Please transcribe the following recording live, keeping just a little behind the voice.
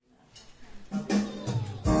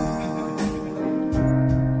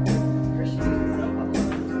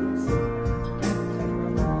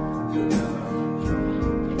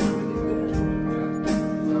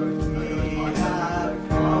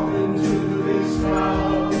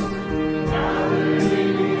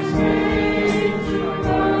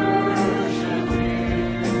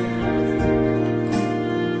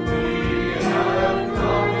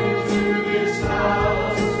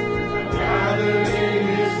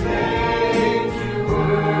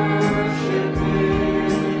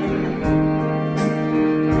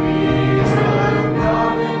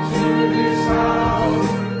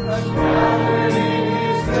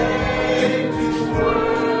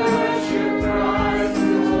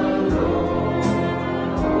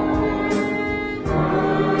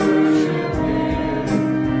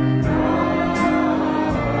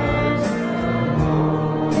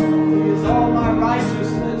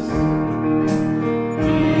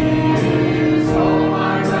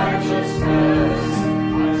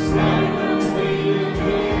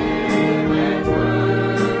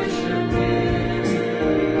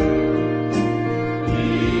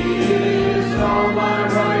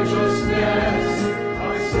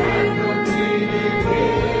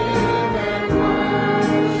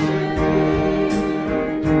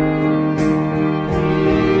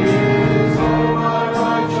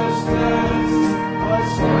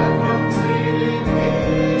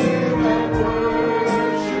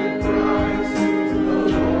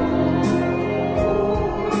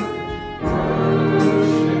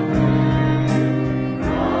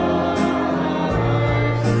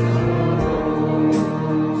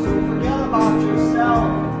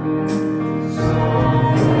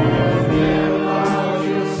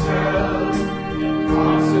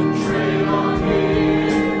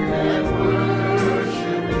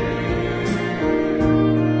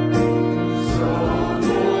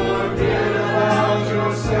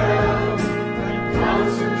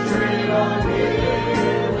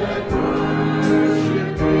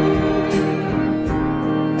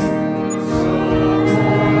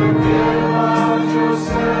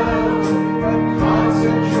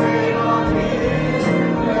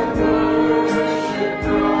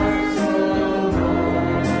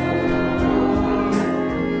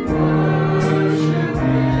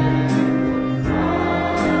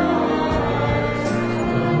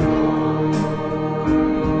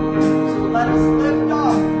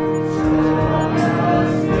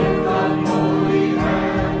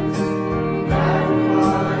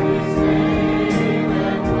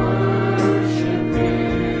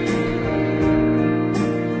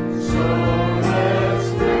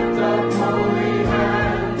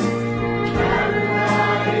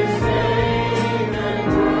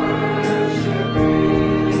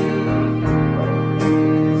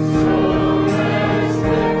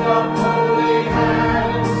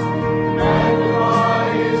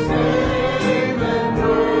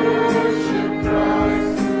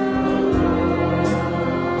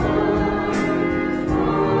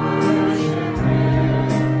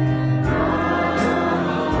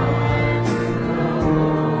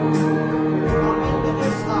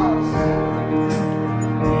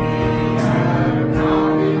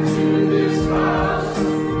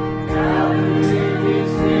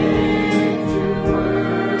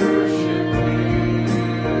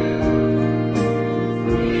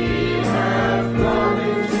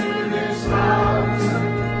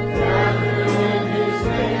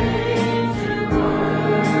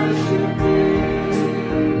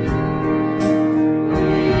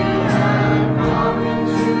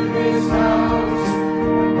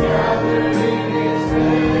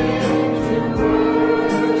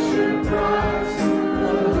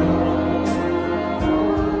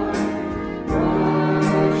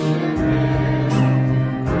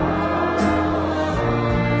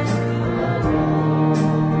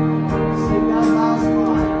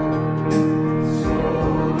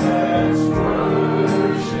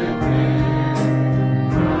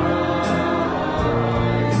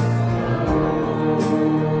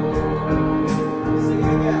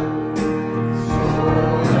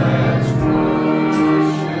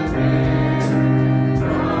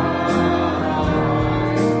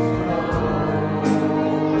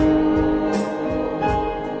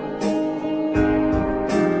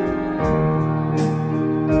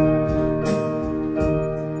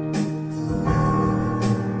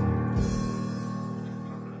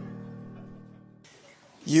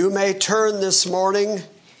You may turn this morning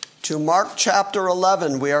to Mark chapter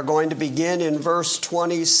 11. We are going to begin in verse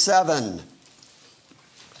 27.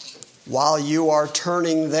 While you are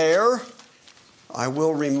turning there, I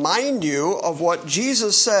will remind you of what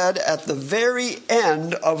Jesus said at the very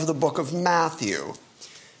end of the book of Matthew.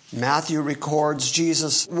 Matthew records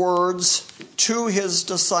Jesus' words to his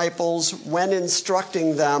disciples when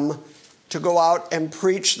instructing them to go out and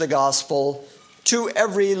preach the gospel to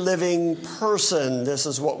every living person. This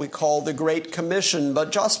is what we call the Great Commission.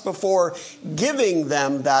 But just before giving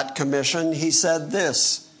them that commission, he said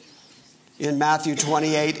this. In Matthew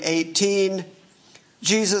 28:18,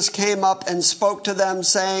 Jesus came up and spoke to them,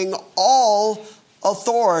 saying, "All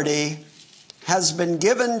authority has been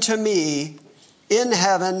given to me in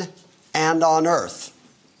heaven and on earth.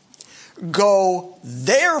 Go,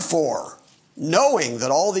 therefore, knowing that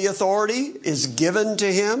all the authority is given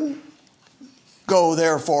to him. Go,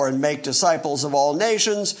 therefore, and make disciples of all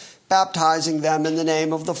nations, baptizing them in the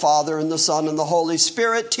name of the Father and the Son and the Holy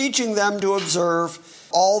Spirit, teaching them to observe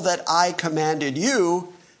all that I commanded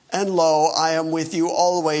you. And lo, I am with you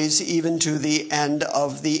always, even to the end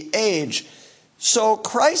of the age." So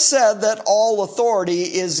Christ said that all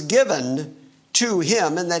authority is given to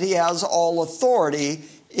him and that he has all authority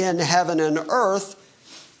in heaven and earth.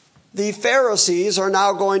 The Pharisees are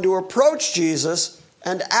now going to approach Jesus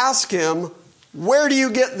and ask him, "Where do you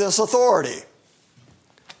get this authority?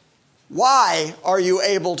 Why are you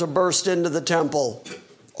able to burst into the temple,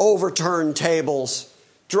 overturn tables,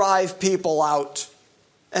 drive people out,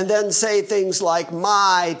 and then say things like,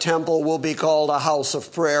 'My temple will be called a house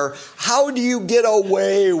of prayer'? How do you get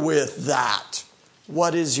away with that?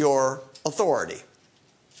 What is your authority?"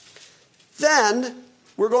 Then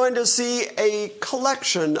we're going to see a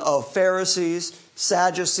collection of Pharisees,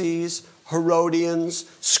 Sadducees, Herodians,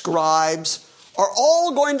 scribes, are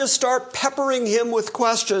all going to start peppering him with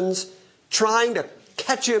questions trying to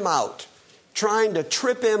catch him out, trying to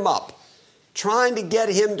trip him up, trying to get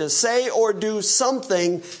him to say or do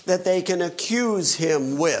something that they can accuse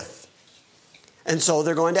him with. And so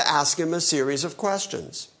they're going to ask him a series of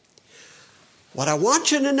questions. What I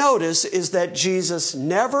want you to notice is that Jesus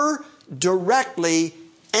never directly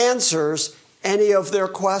answers any of their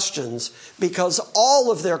questions, because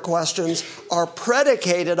all of their questions are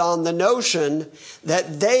predicated on the notion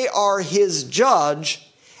that they are his judge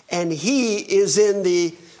and he is in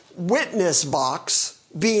the witness box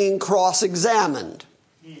being cross-examined.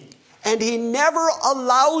 And he never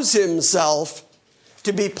allows himself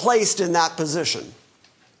to be placed in that position.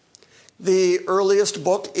 The earliest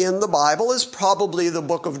book in the Bible is probably the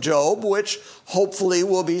book of Job, which hopefully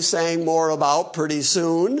we'll be saying more about pretty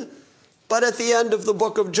soon. But at the end of the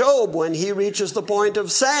book of Job, when he reaches the point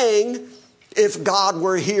of saying, if God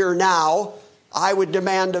were here now, I would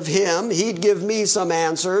demand of him, he'd give me some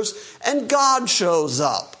answers, and God shows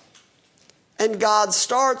up. And God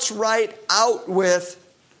starts right out with,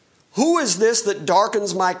 who is this that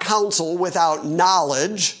darkens my counsel without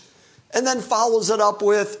knowledge? And then follows it up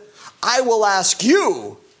with, I will ask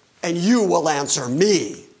you, and you will answer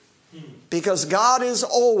me. Because God is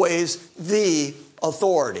always the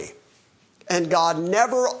authority. And God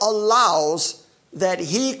never allows that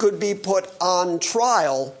he could be put on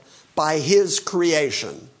trial by his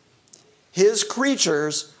creation. His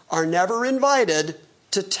creatures are never invited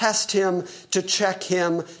to test him, to check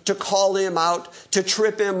him, to call him out, to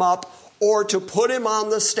trip him up, or to put him on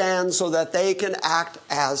the stand so that they can act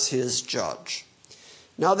as his judge.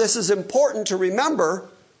 Now, this is important to remember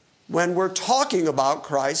when we're talking about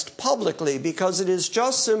Christ publicly, because it is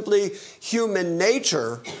just simply human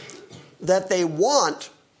nature that they want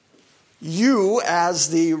you as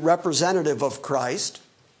the representative of Christ.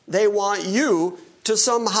 They want you to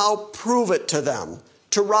somehow prove it to them,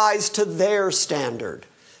 to rise to their standard.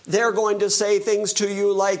 They're going to say things to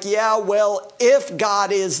you like, yeah, well, if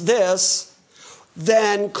God is this,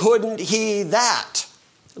 then couldn't he that?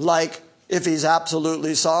 Like, if he's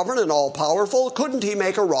absolutely sovereign and all-powerful, couldn't he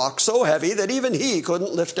make a rock so heavy that even he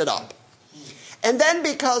couldn't lift it up? And then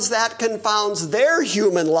because that confounds their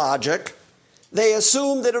human logic, they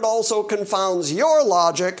assume that it also confounds your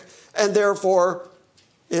logic, and therefore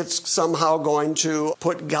it's somehow going to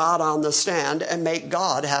put God on the stand and make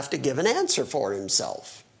God have to give an answer for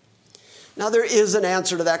himself. Now, there is an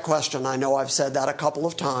answer to that question. I know I've said that a couple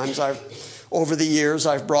of times. Over the years,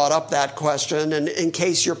 I've brought up that question, and in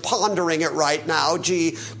case you're pondering it right now,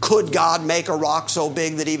 gee, could God make a rock so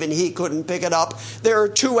big that even he couldn't pick it up? There are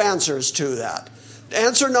two answers to that.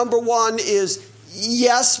 Answer number one is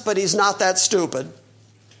yes, but he's not that stupid.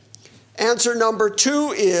 Answer number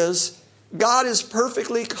two is God is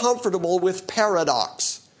perfectly comfortable with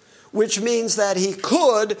paradox, which means that he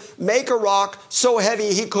could make a rock so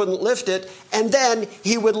heavy he couldn't lift it, and then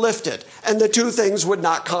he would lift it, and the two things would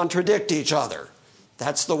not contradict each other.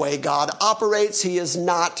 That's the way God operates. He is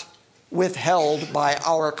not withheld by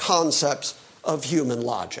our concepts of human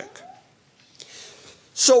logic.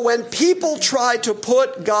 So when people try to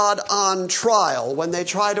put God on trial, when they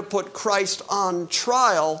try to put Christ on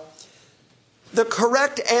trial, the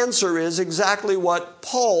correct answer is exactly what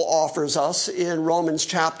Paul offers us in Romans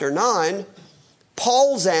chapter 9.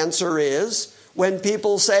 Paul's answer is, when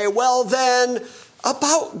people say, well then,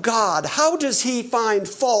 about God, how does he find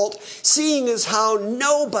fault, seeing as how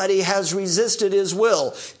nobody has resisted his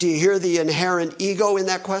will? Do you hear the inherent ego in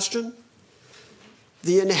that question?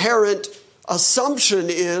 The inherent assumption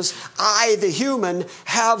is, I, the human,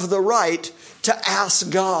 have the right to ask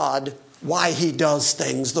God why he does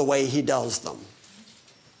things the way he does them.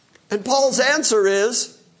 And Paul's answer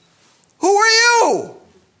is, who are you?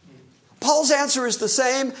 Paul's answer is the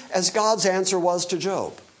same as God's answer was to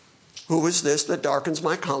Job. Who is this that darkens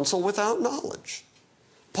my counsel without knowledge?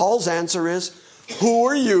 Paul's answer is, who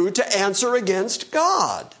are you to answer against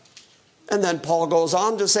God? And then Paul goes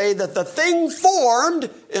on to say that the thing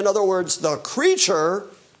formed, in other words, the creature,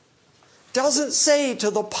 doesn't say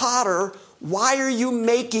to the potter, why are you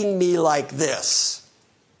making me like this?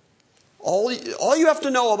 All you have to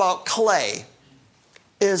know about clay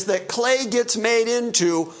is that clay gets made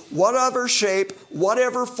into whatever shape,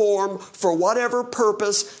 whatever form, for whatever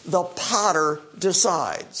purpose the potter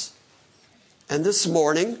decides. And this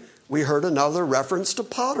morning, we heard another reference to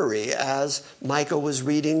pottery as Micah was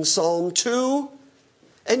reading Psalm 2.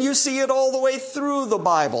 And you see it all the way through the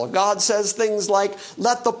Bible. God says things like,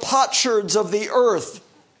 let the potsherds of the earth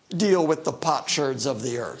deal with the potsherds of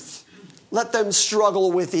the earth. Let them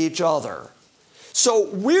struggle with each other. So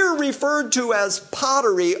we're referred to as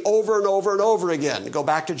pottery over and over and over again. Go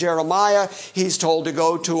back to Jeremiah. He's told to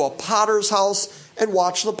go to a potter's house and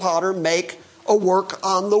watch the potter make a work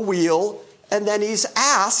on the wheel. And then he's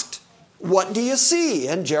asked, what do you see?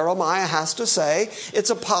 And Jeremiah has to say,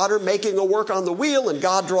 it's a potter making a work on the wheel, and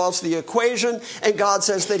God draws the equation, and God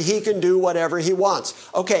says that he can do whatever he wants.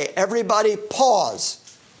 Okay, everybody pause.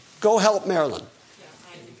 Go help Marilyn.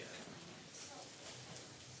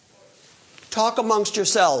 Talk amongst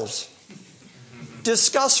yourselves.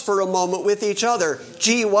 Discuss for a moment with each other.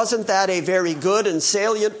 Gee, wasn't that a very good and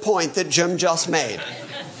salient point that Jim just made?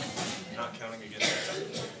 Not counting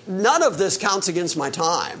against None of this counts against my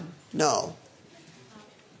time. No.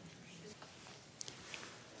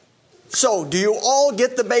 So, do you all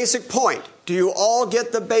get the basic point? Do you all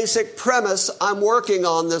get the basic premise I'm working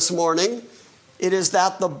on this morning? It is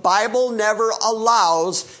that the Bible never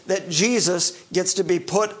allows that Jesus gets to be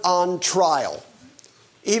put on trial.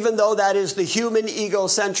 Even though that is the human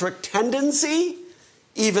egocentric tendency,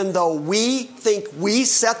 even though we think we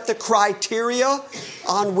set the criteria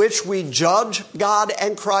on which we judge God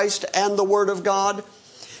and Christ and the Word of God,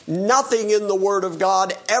 nothing in the Word of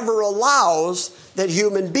God ever allows that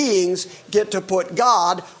human beings get to put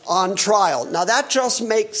God on trial. Now that just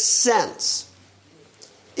makes sense.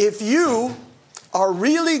 If you are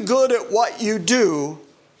really good at what you do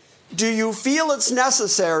you feel it's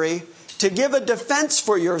necessary to give a defense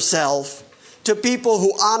for yourself to people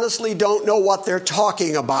who honestly don't know what they're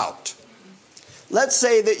talking about? Let's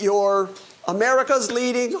say that you're America's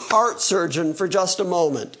leading heart surgeon for just a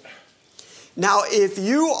moment. Now, if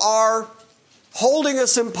you are holding a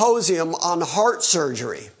symposium on heart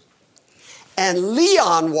surgery and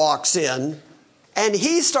Leon walks in and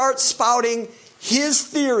he starts spouting his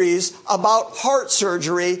theories about heart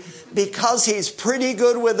surgery because he's pretty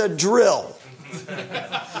good with a drill.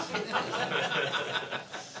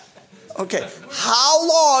 Okay, how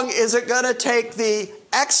long is it going to take the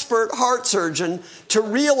expert heart surgeon to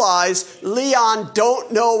realize Leon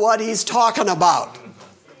don't know what he's talking about?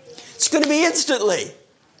 It's going to be instantly.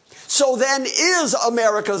 So then, is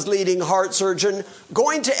America's leading heart surgeon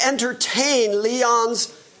going to entertain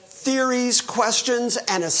Leon's theories, questions,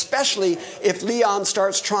 and especially if Leon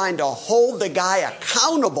starts trying to hold the guy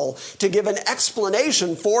accountable to give an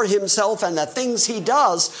explanation for himself and the things he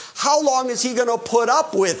does, how long is he going to put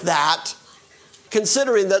up with that,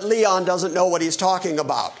 considering that Leon doesn't know what he's talking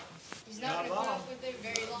about? He's not going to put up with it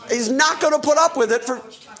very long. He's not going to put up with it for...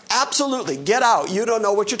 Absolutely. Get out. You don't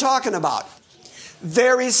know what you're talking about.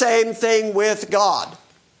 Very same thing with God.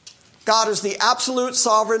 God is the absolute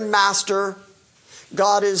sovereign master.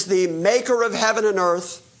 God is the maker of heaven and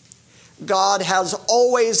earth. God has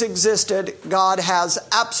always existed. God has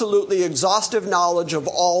absolutely exhaustive knowledge of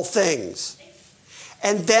all things.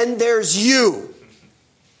 And then there's you.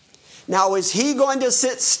 Now, is he going to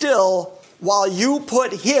sit still while you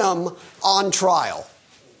put him on trial?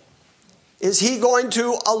 Is he going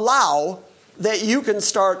to allow that you can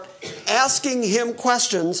start asking him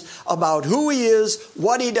questions about who he is,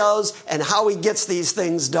 what he does, and how he gets these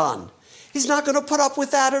things done? He's not going to put up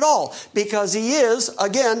with that at all because he is,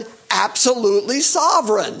 again, absolutely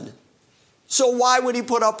sovereign. So why would he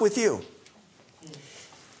put up with you?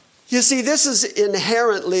 You see, this is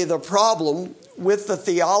inherently the problem with the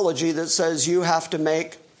theology that says you have to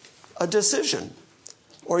make a decision,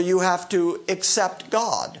 or you have to accept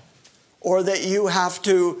God, or that you have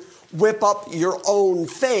to whip up your own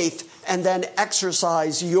faith and then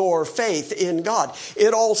exercise your faith in God.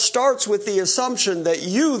 It all starts with the assumption that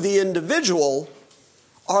you, the individual,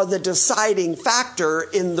 are the deciding factor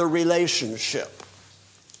in the relationship.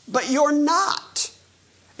 But you're not.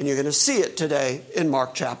 And you're going to see it today in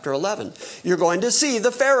Mark chapter 11. You're going to see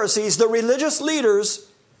the Pharisees, the religious leaders,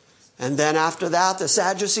 and then after that, the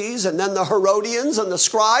Sadducees, and then the Herodians and the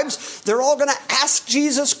scribes. They're all going to ask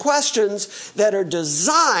Jesus questions that are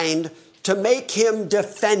designed to make him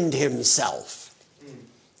defend himself.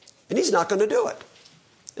 And he's not going to do it.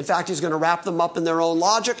 In fact, he's going to wrap them up in their own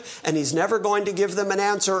logic, and he's never going to give them an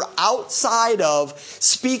answer outside of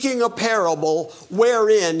speaking a parable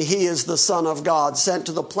wherein he is the Son of God sent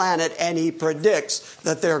to the planet, and he predicts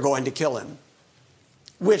that they're going to kill him,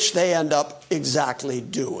 which they end up exactly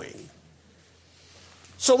doing.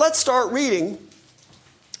 So let's start reading.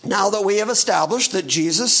 Now that we have established that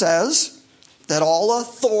Jesus says that all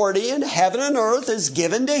authority in heaven and earth is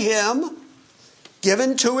given to him,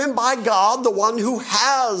 given to him by God, the one who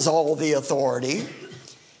has all the authority.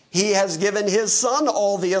 He has given his Son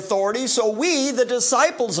all the authority, so we, the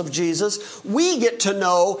disciples of Jesus, we get to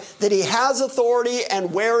know that he has authority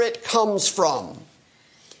and where it comes from.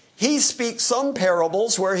 He speaks some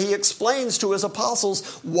parables where he explains to his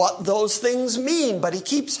apostles what those things mean, but he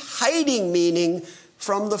keeps hiding meaning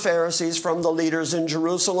from the Pharisees, from the leaders in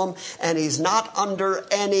Jerusalem, and he's not under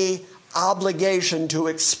any obligation to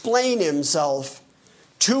explain himself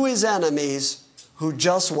to his enemies who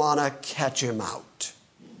just want to catch him out.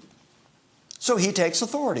 So he takes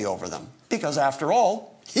authority over them, because after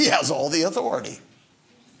all, he has all the authority.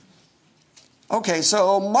 Okay,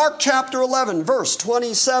 so Mark chapter 11, verse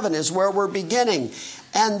 27 is where we're beginning.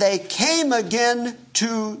 And they came again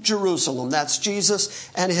to Jerusalem. That's Jesus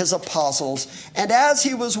and his apostles. And as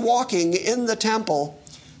he was walking in the temple,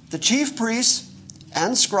 the chief priests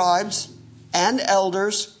and scribes and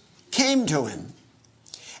elders came to him.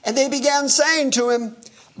 And they began saying to him,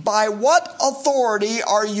 "By what authority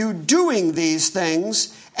are you doing these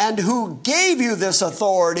things? And who gave you this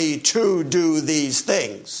authority to do these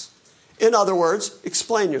things?" In other words,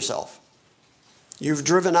 explain yourself. You've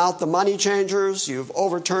driven out the money changers. You've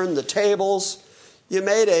overturned the tables. You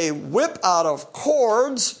made a whip out of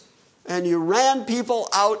cords, and you ran people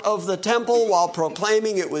out of the temple while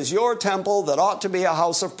proclaiming it was your temple that ought to be a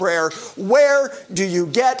house of prayer. Where do you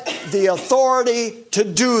get the authority to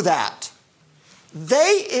do that?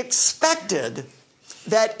 They expected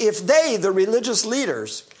that if they, the religious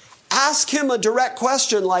leaders, ask him a direct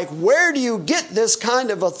question like, where do you get this kind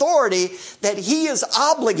of authority, that he is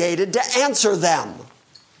obligated to answer them.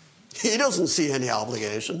 He doesn't see any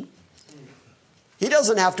obligation. He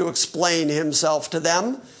doesn't have to explain himself to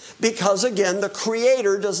them because, again, the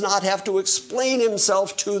Creator does not have to explain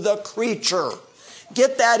himself to the creature.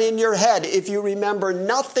 Get that in your head. If you remember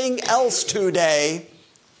nothing else today,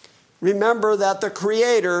 remember that the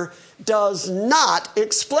Creator does not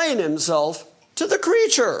explain himself to the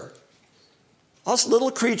creature. Us little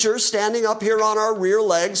creatures standing up here on our rear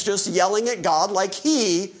legs just yelling at God like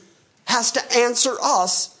he has to answer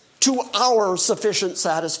us to our sufficient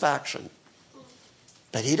satisfaction.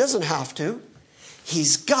 But he doesn't have to.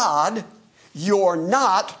 He's God, you're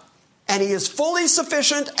not, and he is fully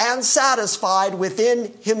sufficient and satisfied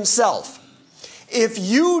within himself. If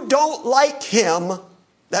you don't like him,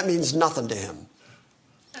 that means nothing to him.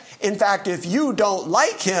 In fact, if you don't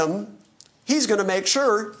like him, he's going to make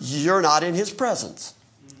sure you're not in his presence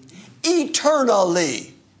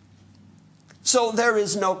eternally. So there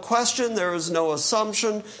is no question, there is no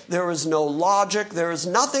assumption, there is no logic, there is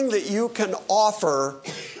nothing that you can offer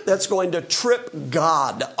that's going to trip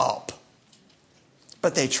God up.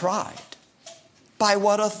 But they tried. By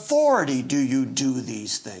what authority do you do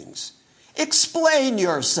these things? Explain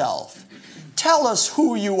yourself. Tell us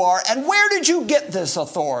who you are and where did you get this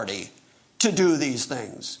authority to do these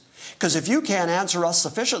things? Because if you can't answer us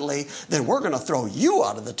sufficiently, then we're going to throw you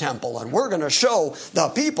out of the temple and we're going to show the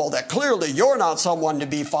people that clearly you're not someone to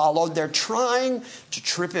be followed. They're trying to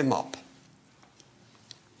trip him up.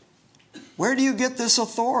 Where do you get this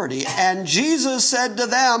authority? And Jesus said to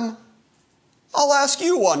them, I'll ask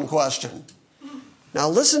you one question. Now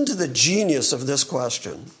listen to the genius of this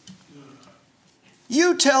question.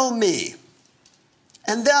 You tell me,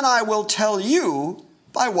 and then I will tell you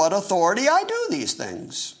by what authority I do these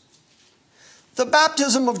things. The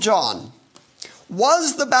baptism of John.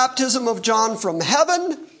 Was the baptism of John from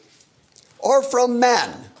heaven or from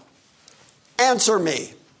men? Answer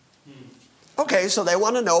me. Okay, so they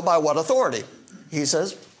want to know by what authority. He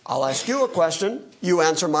says, I'll ask you a question. You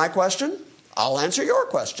answer my question. I'll answer your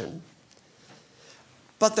question.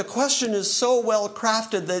 But the question is so well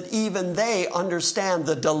crafted that even they understand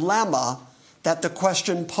the dilemma that the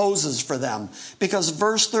question poses for them. Because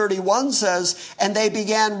verse 31 says, and they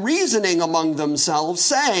began reasoning among themselves,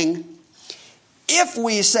 saying, if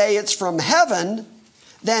we say it's from heaven,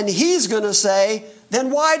 then he's going to say,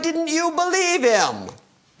 then why didn't you believe him?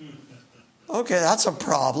 Okay, that's a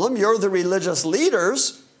problem. You're the religious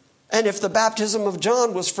leaders. And if the baptism of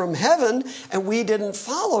John was from heaven and we didn't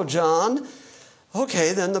follow John,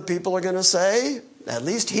 okay, then the people are going to say, at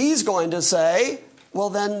least he's going to say, well,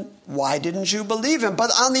 then why didn't you believe him?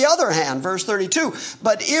 But on the other hand, verse 32,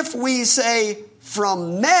 but if we say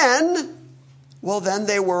from men, well, then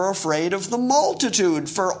they were afraid of the multitude,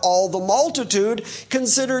 for all the multitude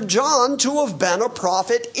considered John to have been a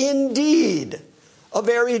prophet indeed. A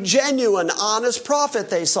very genuine, honest prophet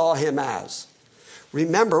they saw him as.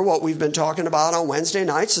 Remember what we've been talking about on Wednesday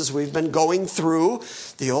nights as we've been going through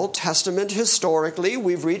the Old Testament historically.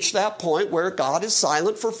 We've reached that point where God is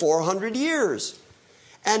silent for 400 years.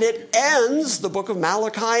 And it ends, the book of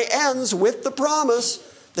Malachi ends with the promise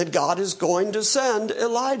that God is going to send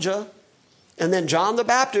Elijah. And then John the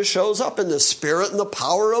Baptist shows up in the spirit and the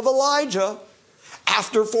power of Elijah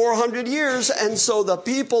after 400 years. And so the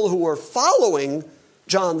people who were following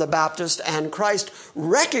John the Baptist and Christ,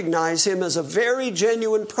 recognize him as a very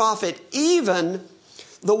genuine prophet. Even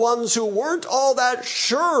the ones who weren't all that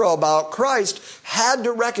sure about Christ had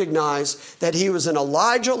to recognize that he was an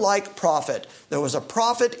Elijah-like prophet. There was a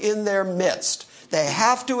prophet in their midst. They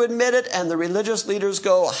have to admit it, and the religious leaders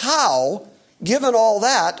go, how, given all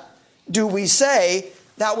that, do we say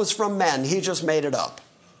that was from men? He just made it up.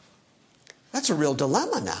 That's a real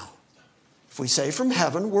dilemma now. If we say from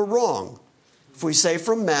heaven, we're wrong. If we say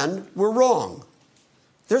from men, we're wrong.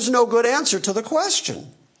 There's no good answer to the question.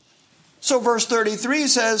 So verse 33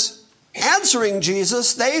 says, answering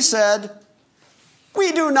Jesus, they said,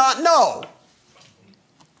 we do not know.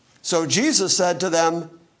 So Jesus said to them,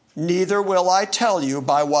 neither will I tell you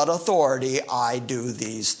by what authority I do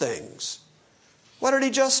these things. What did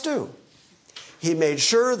he just do? He made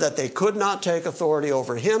sure that they could not take authority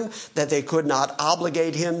over him, that they could not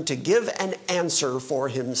obligate him to give an answer for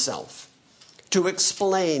himself, to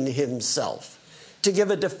explain himself, to give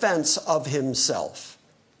a defense of himself.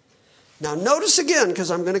 Now notice again, because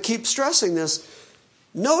I'm going to keep stressing this,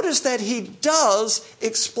 notice that he does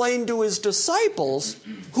explain to his disciples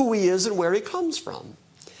who he is and where he comes from.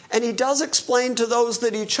 And he does explain to those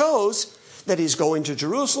that he chose that he's going to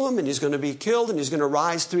Jerusalem and he's going to be killed and he's going to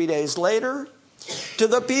rise 3 days later. To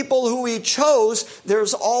the people who he chose,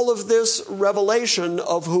 there's all of this revelation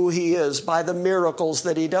of who he is by the miracles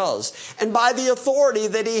that he does. And by the authority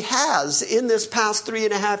that he has in this past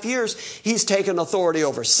 3.5 years, he's taken authority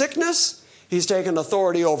over sickness. He's taken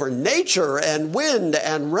authority over nature and wind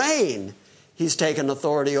and rain. He's taken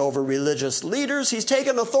authority over religious leaders. He's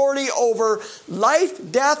taken authority over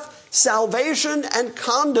life, death, salvation, and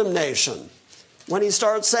condemnation. When he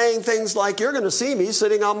starts saying things like, you're going to see me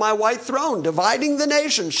sitting on my white throne, dividing the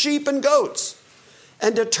nation, sheep and goats,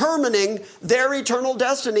 and determining their eternal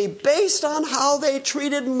destiny based on how they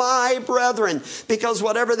treated my brethren. Because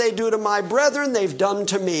whatever they do to my brethren, they've done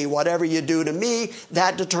to me. Whatever you do to me,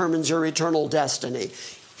 that determines your eternal destiny.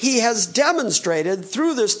 He has demonstrated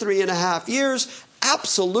through this 3.5 years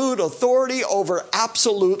absolute authority over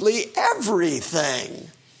absolutely everything.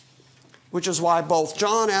 Which is why both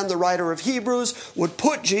John and the writer of Hebrews would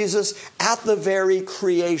put Jesus at the very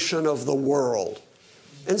creation of the world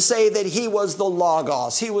and say that he was the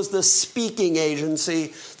Logos. He was the speaking agency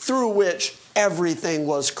through which everything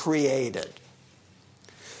was created.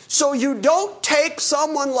 So you don't take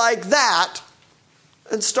someone like that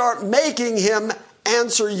and start making him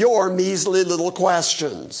answer your measly little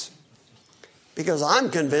questions. Because I'm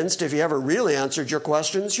convinced if he ever really answered your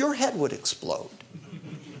questions, your head would explode.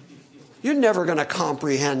 You're never going to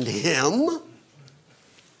comprehend him.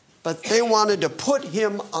 But they wanted to put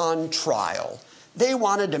him on trial. They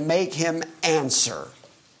wanted to make him answer.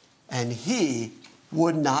 And he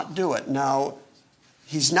would not do it. Now,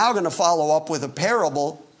 he's now going to follow up with a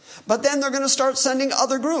parable. But then they're going to start sending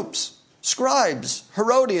other groups. Scribes,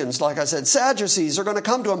 Herodians, like I said, Sadducees are going to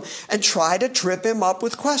come to him and try to trip him up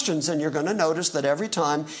with questions. And you're going to notice that every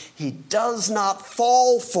time he does not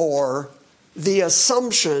fall for the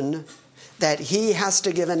assumption that he has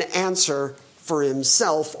to give an answer for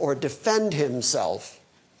himself or defend himself.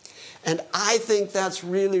 And I think that's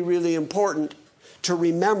really, really important to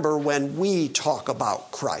remember when we talk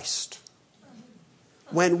about Christ.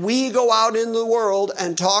 When we go out in the world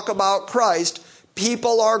and talk about Christ,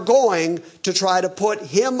 people are going to try to put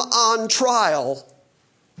him on trial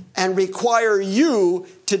and require you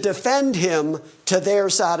to defend him to their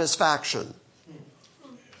satisfaction.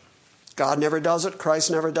 God never does it.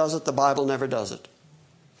 Christ never does it. The Bible never does it.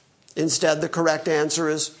 Instead, the correct answer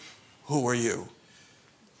is, who are you?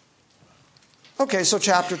 Okay, so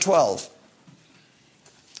chapter 12.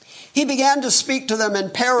 He began to speak to them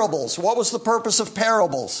in parables. What was the purpose of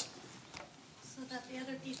parables? So that the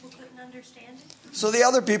other people couldn't understand it? So the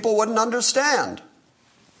other people wouldn't understand.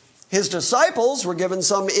 His disciples were given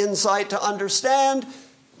some insight to understand,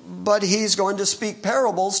 but he's going to speak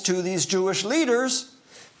parables to these Jewish leaders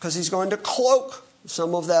because he's going to cloak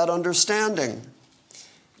some of that understanding.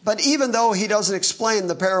 But even though he doesn't explain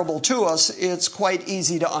the parable to us, it's quite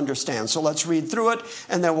easy to understand. So let's read through it,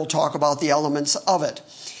 and then we'll talk about the elements of it.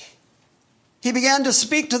 He began to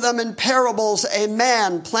speak to them in parables. A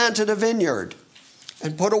man planted a vineyard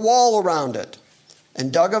and put a wall around it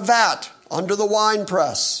and dug a vat under the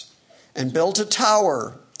winepress and built a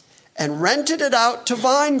tower and rented it out to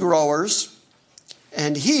vine growers,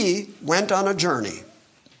 and he went on a journey.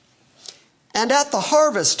 And at the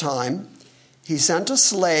harvest time, he sent a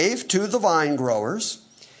slave to the vine growers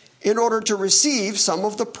in order to receive some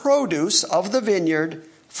of the produce of the vineyard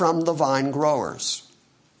from the vine growers.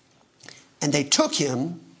 And they took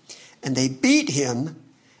him, and they beat him,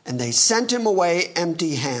 and they sent him away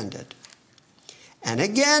empty-handed. And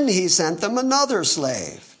again he sent them another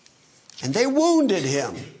slave, and they wounded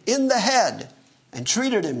him in the head and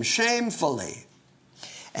treated him shamefully.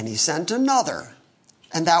 And he sent another,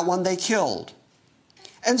 and that one they killed.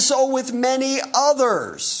 And so with many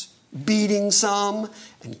others, beating some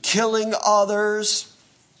and killing others.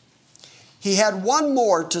 He had one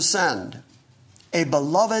more to send, a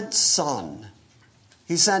beloved son.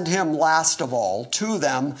 He sent him last of all to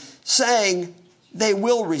them, saying, they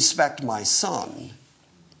will respect my son.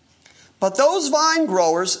 But those vine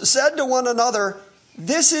growers said to one another,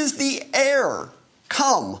 this is the heir.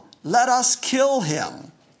 Come, let us kill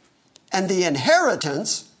him, and the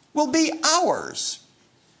inheritance will be ours.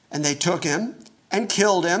 And they took him and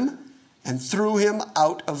killed him and threw him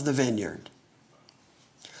out of the vineyard.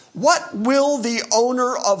 What will the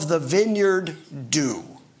owner of the vineyard do?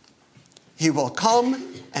 He will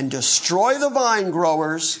come and destroy the vine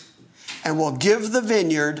growers and will give the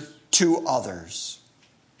vineyard to others.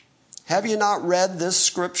 Have you not read this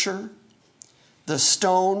scripture? The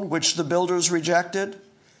stone which the builders rejected,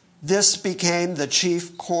 this became the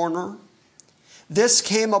chief corner. This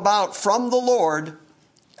came about from the Lord,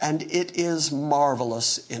 and it is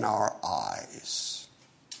marvelous in our eyes.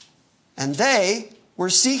 And they were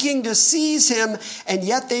seeking to seize him, and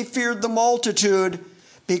yet they feared the multitude,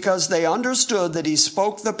 because they understood that he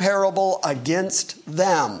spoke the parable against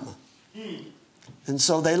them. And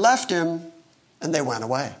so they left him, and they went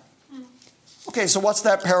away. Okay, so what's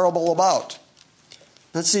that parable about?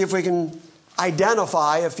 Let's see if we can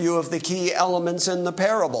identify a few of the key elements in the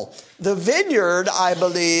parable. The vineyard, I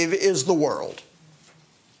believe, is the world.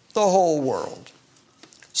 The whole world.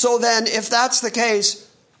 So then, if that's the case,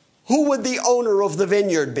 who would the owner of the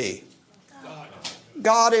vineyard be?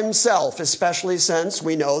 God himself, especially since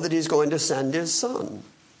we know that he's going to send his son.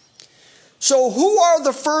 So who are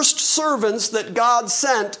the first servants that God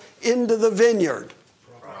sent into the vineyard?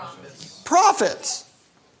 Prophets.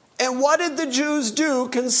 And what did the Jews do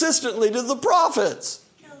consistently to the prophets?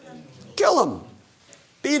 Kill them.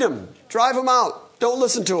 Beat them. Drive them out. Don't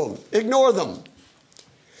listen to them. Ignore them.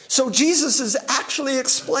 So Jesus is actually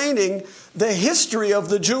explaining the history of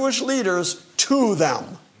the Jewish leaders to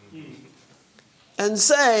them. And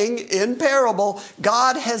saying, in parable,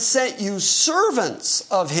 God has sent you servants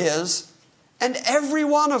of his, and every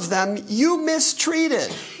one of them you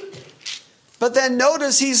mistreated. But then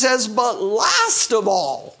notice he says, but last of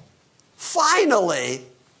all, finally,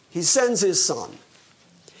 he sends his son.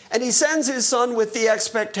 And he sends his son with the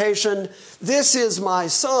expectation, this is my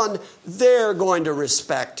son, they're going to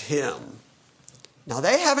respect him. Now,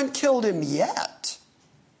 they haven't killed him yet,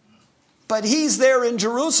 but he's there in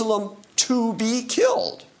Jerusalem to be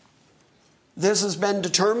killed. This has been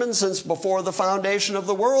determined since before the foundation of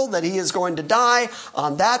the world that he is going to die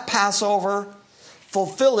on that Passover,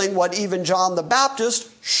 fulfilling what even John the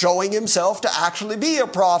Baptist, showing himself to actually be a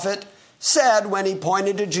prophet, said when he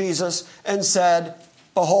pointed to Jesus and said,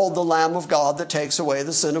 behold the Lamb of God that takes away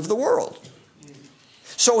the sin of the world.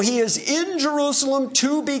 So he is in Jerusalem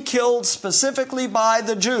to be killed specifically by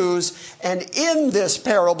the Jews. And in this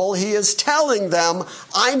parable, he is telling them,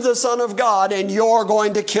 I'm the Son of God and you're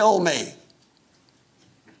going to kill me.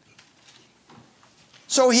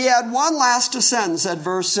 So he had one last to send, said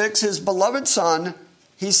verse 6, his beloved son.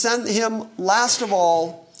 He sent him last of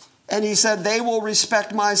all, and he said, they will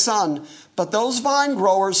respect my son. But those vine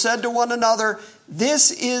growers said to one another,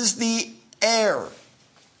 this is the heir.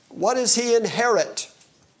 What does he inherit?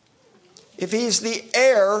 If he's the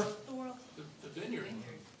heir,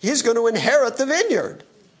 he's going to inherit the vineyard.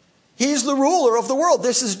 He's the ruler of the world.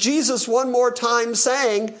 This is Jesus one more time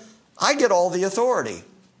saying, I get all the authority.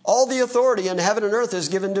 All the authority in heaven and earth is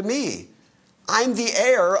given to me. I'm the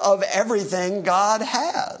heir of everything God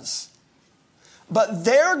has. But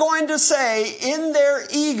they're going to say in their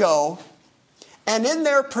ego and in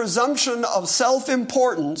their presumption of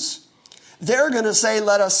self-importance, they're going to say,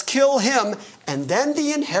 let us kill him, and then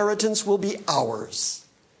the inheritance will be ours.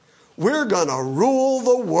 We're going to rule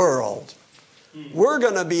the world. We're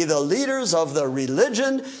going to be the leaders of the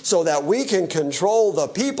religion so that we can control the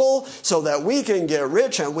people, so that we can get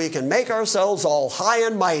rich and we can make ourselves all high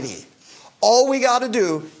and mighty. All we got to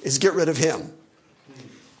do is get rid of him.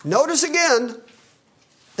 Notice again,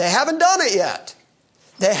 they haven't done it yet.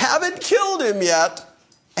 They haven't killed him yet,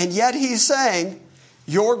 and yet he's saying,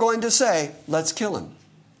 you're going to say, let's kill him.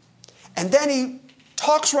 And then he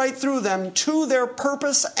talks right through them to their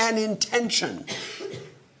purpose and intention.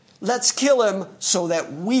 Let's kill him so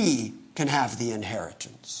that we can have the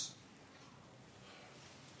inheritance.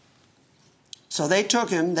 So they took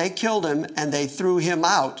him, they killed him, and they threw him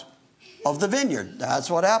out of the vineyard. That's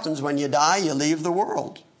what happens when you die, you leave the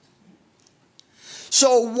world.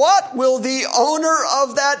 So what will the owner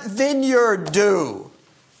of that vineyard do?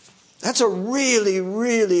 That's a really,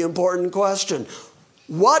 really important question.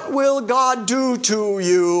 What will God do to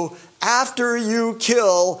you after you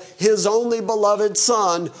kill his only beloved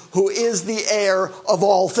son, who is the heir of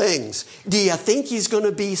all things? Do you think he's going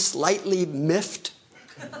to be slightly miffed?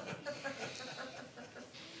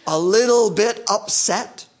 A little bit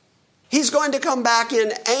upset? He's going to come back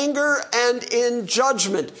in anger and in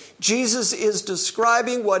judgment. Jesus is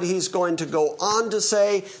describing what he's going to go on to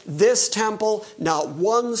say. This temple, not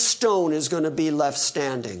one stone is going to be left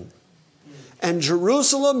standing. And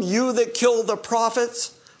Jerusalem, you that kill the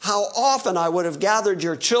prophets, how often I would have gathered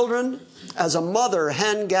your children as a mother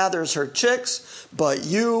hen gathers her chicks, but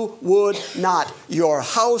you would not. Your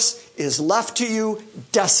house is left to you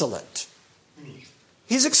desolate.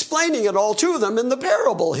 He's explaining it all to them in the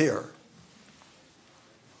parable here.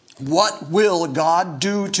 What will God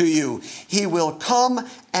do to you? He will come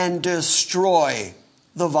and destroy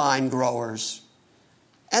the vine growers,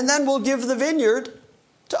 and then will give the vineyard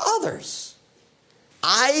to others.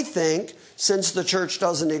 I think, since the church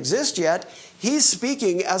doesn't exist yet, he's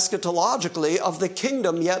speaking eschatologically of the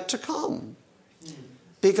kingdom yet to come.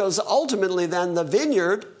 Because ultimately then the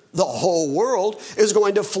vineyard, the whole world, is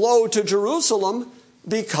going to flow to Jerusalem,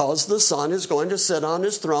 because the Son is going to sit on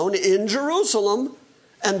his throne in Jerusalem.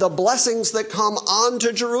 And the blessings that come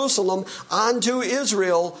onto Jerusalem, onto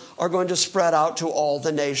Israel, are going to spread out to all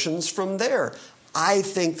the nations from there. I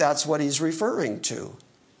think that's what he's referring to.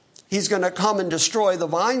 He's going to come and destroy the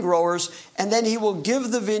vine growers, and then he will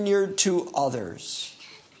give the vineyard to others.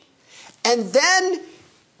 And then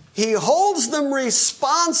he holds them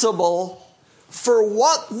responsible for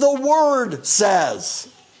what the word says.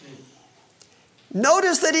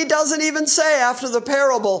 Notice that he doesn't even say after the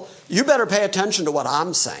parable, you better pay attention to what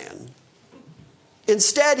I'm saying.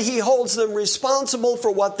 Instead, he holds them responsible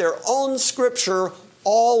for what their own scripture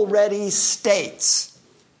already states.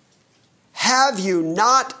 Have you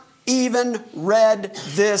not even read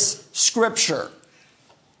this scripture?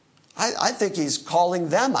 I think he's calling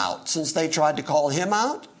them out since they tried to call him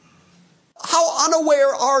out. How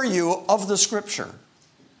unaware are you of the scripture?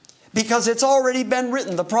 Because it's already been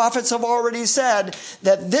written. The prophets have already said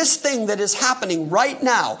that this thing that is happening right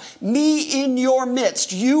now, me in your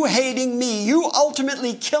midst, you hating me, you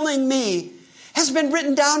ultimately killing me, has been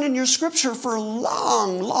written down in your scripture for a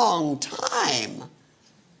long, long time.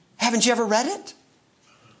 Haven't you ever read it?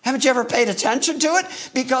 Haven't you ever paid attention to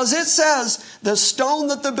it? Because it says, the stone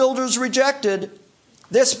that the builders rejected,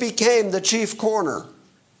 this became the chief corner.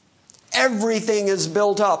 Everything is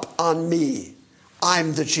built up on me.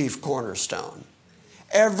 I'm the chief cornerstone.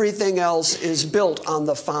 Everything else is built on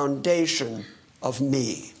the foundation of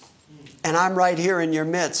me. And I'm right here in your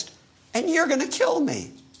midst, and you're going to kill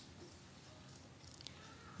me.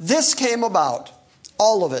 This came about,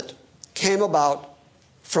 all of it came about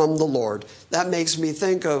from the Lord. That makes me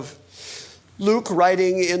think of Luke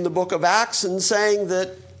writing in the book of Acts and saying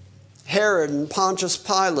that Herod and Pontius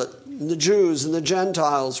Pilate and the Jews and the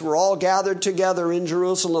Gentiles were all gathered together in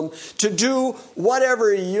Jerusalem to do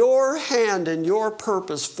whatever your hand and your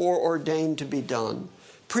purpose foreordained to be done,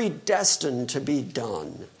 predestined to be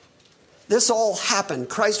done. This all happened.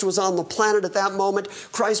 Christ was on the planet at that moment.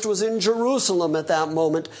 Christ was in Jerusalem at that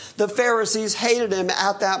moment. The Pharisees hated him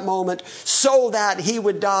at that moment so that he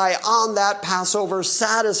would die on that Passover,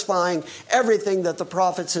 satisfying everything that the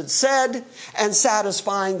prophets had said and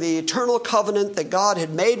satisfying the eternal covenant that God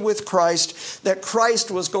had made with Christ, that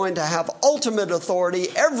Christ was going to have ultimate authority.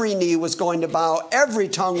 Every knee was going to bow. Every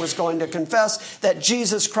tongue was going to confess that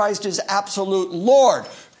Jesus Christ is absolute Lord.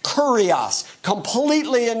 Kurios,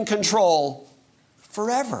 completely in control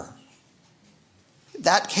forever.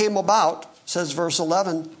 That came about, says verse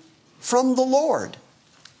 11, from the Lord.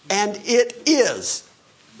 And it is,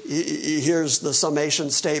 here's the summation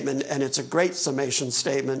statement, and it's a great summation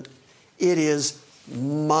statement, it is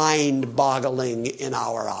mind-boggling in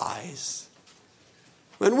our eyes.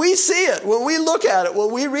 When we see it, when we look at it,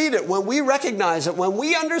 when we read it, when we recognize it, when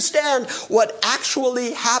we understand what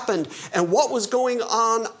actually happened and what was going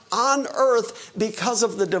on earth because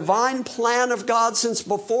of the divine plan of God since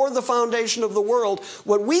before the foundation of the world,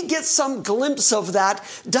 when we get some glimpse of that,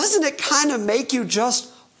 doesn't it kind of make you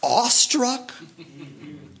just awestruck?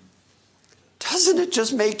 Doesn't it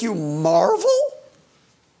just make you marvel?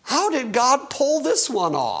 How did God pull this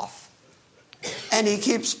one off? And he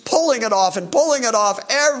keeps pulling it off and pulling it off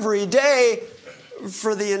every day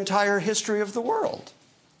for the entire history of the world.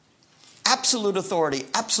 Absolute authority,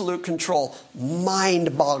 absolute control,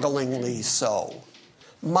 mind-bogglingly so.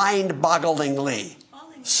 mind-bogglingly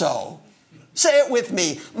so. Say it with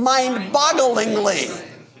me, mind-bogglingly.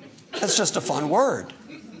 That's just a fun word.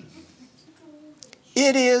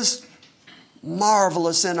 It is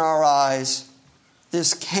marvelous in our eyes.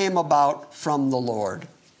 This came about from the Lord.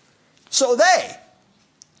 So they,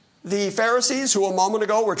 the Pharisees who a moment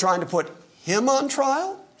ago were trying to put him on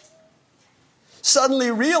trial,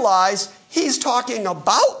 suddenly realize he's talking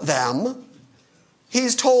about them.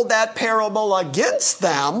 He's told that parable against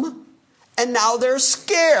them, and now they're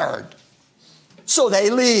scared. So they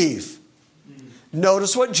leave.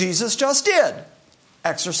 Notice what Jesus just did.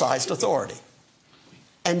 Exercised authority.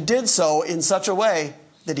 And did so in such a way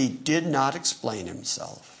that he did not explain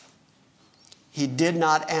himself. He did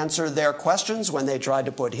not answer their questions when they tried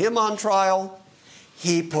to put him on trial.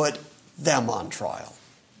 He put them on trial.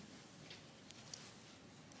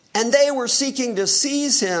 And they were seeking to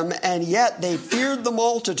seize him, and yet they feared the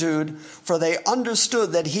multitude, for they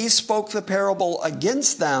understood that he spoke the parable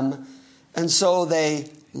against them, and so they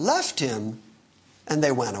left him and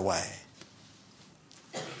they went away.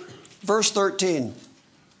 Verse 13.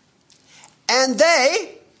 And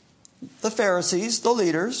they, the Pharisees, the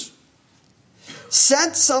leaders,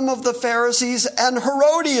 sent some of the Pharisees and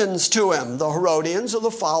Herodians to him. The Herodians are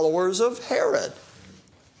the followers of Herod,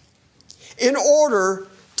 in order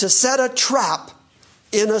to set a trap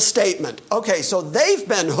in a statement. Okay, so they've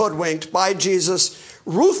been hoodwinked by Jesus'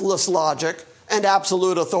 ruthless logic and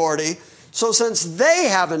absolute authority. So since they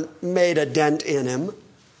haven't made a dent in him,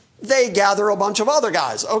 they gather a bunch of other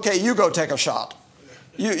guys. Okay, you go take a shot.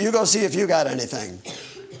 You go see if you got anything.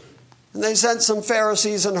 And they sent some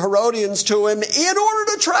Pharisees and Herodians to him in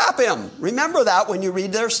order to trap him. Remember that when you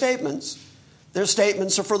read their statements. Their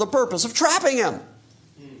statements are for the purpose of trapping him.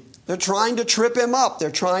 They're trying to trip him up.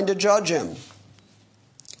 They're trying to judge him.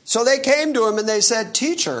 So they came to him and they said,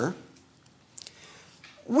 Teacher,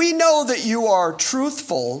 we know that you are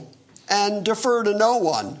truthful and defer to no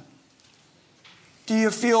one. Do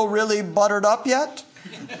you feel really buttered up yet?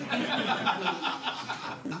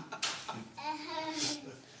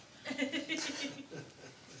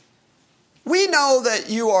 We know that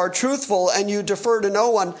you are truthful and you defer to no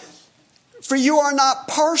one, for you are not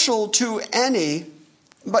partial to any,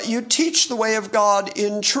 but you teach the way of God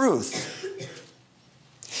in truth.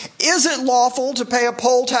 Is it lawful to pay a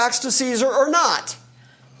poll tax to Caesar or not?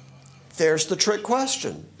 There's the trick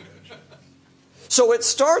question. So it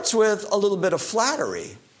starts with a little bit of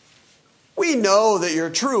flattery. We know that you're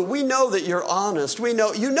true. We know that you're honest.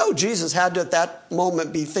 You know Jesus had to at that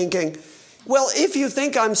moment be thinking, well, if you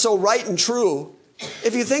think I'm so right and true,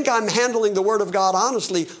 if you think I'm handling the word of God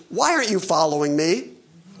honestly, why aren't you following me?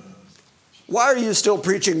 Why are you still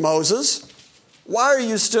preaching Moses? Why are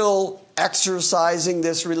you still exercising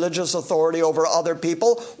this religious authority over other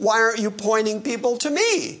people? Why aren't you pointing people to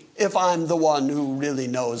me if I'm the one who really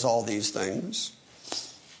knows all these things?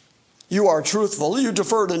 You are truthful, you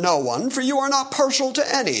defer to no one, for you are not partial to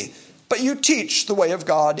any, but you teach the way of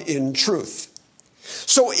God in truth.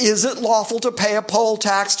 So is it lawful to pay a poll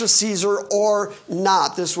tax to Caesar or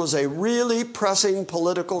not? This was a really pressing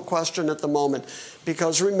political question at the moment,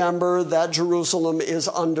 because remember that Jerusalem is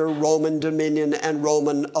under Roman dominion and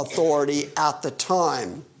Roman authority at the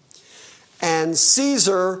time. And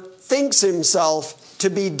Caesar thinks himself to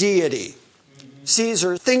be deity.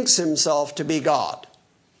 Caesar thinks himself to be God.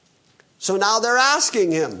 So now they're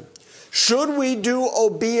asking him, should we do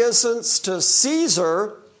obeisance to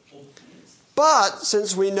Caesar? But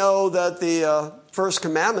since we know that the first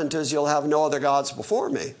commandment is you'll have no other gods before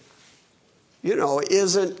me,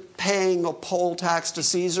 isn't paying a poll tax to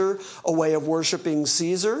Caesar a way of worshiping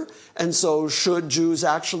Caesar? And so should Jews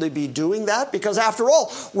actually be doing that? Because after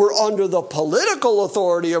all, we're under the political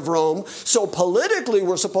authority of Rome, so politically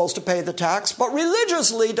we're supposed to pay the tax, but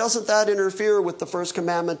religiously, doesn't that interfere with the first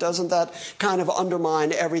commandment? Doesn't that kind of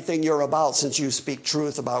undermine everything you're about, since you speak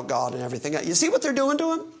truth about God and everything? You see what they're doing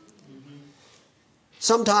to him?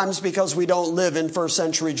 Sometimes because we don't live in first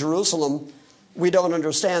century Jerusalem, we don't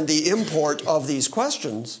understand the import of these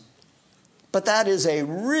questions. But that is a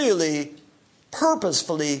really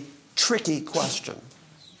purposefully tricky question.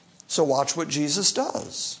 So watch what Jesus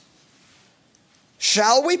does.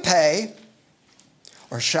 Shall we pay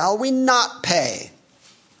or shall we not pay?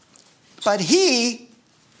 But he,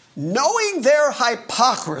 knowing their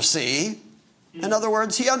hypocrisy, in other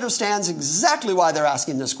words, he understands exactly why they're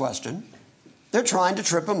asking this question. They're trying to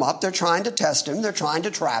trip him up. They're trying to test him. They're trying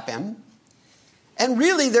to trap him. And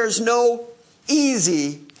really, there's no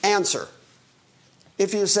easy answer.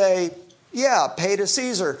 If you say, yeah, pay to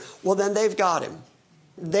Caesar, well, then they've got him.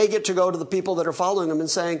 They get to go to the people that are following him and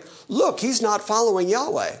saying, look, he's not following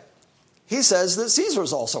Yahweh. he says that Caesar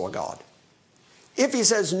is also a god. If he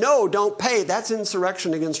says, no, don't pay, that's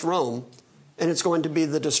insurrection against Rome, and it's going to be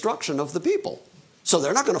the destruction of the people. So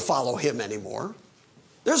they're not going to follow him anymore.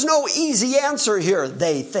 There's no easy answer here,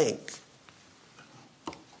 they think.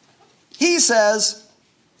 He says,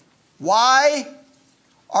 why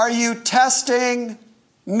are you testing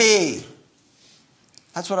me?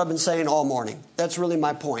 That's what I've been saying all morning. That's really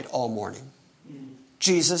my point all morning.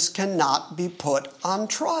 Jesus cannot be put on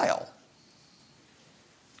trial.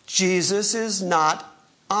 Jesus is not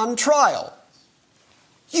on trial.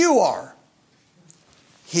 You are.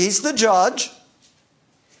 He's the judge.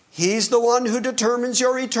 He's the one who determines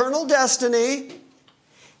your eternal destiny.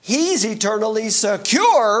 He's eternally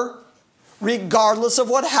secure regardless of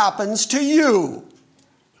what happens to you.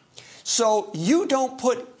 So you don't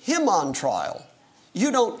put him on trial.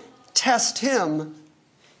 You don't test him.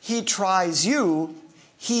 He tries you.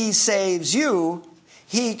 He saves you.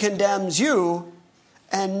 He condemns you.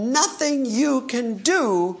 And nothing you can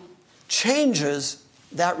do changes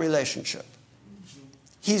that relationship.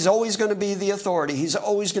 He's always going to be the authority. He's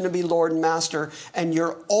always going to be Lord and Master. And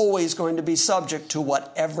you're always going to be subject to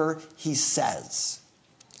whatever he says.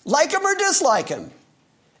 Like him or dislike him.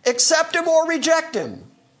 Accept him or reject him.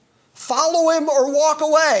 Follow him or walk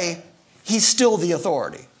away. He's still the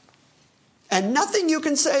authority. And nothing you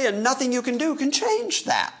can say and nothing you can do can change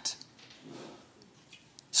that.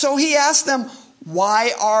 So he asked them,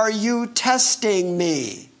 why are you testing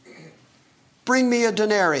me? Bring me a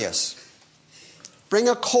denarius. Bring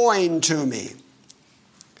a coin to me.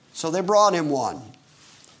 So they brought him one.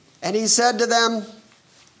 And he said to them,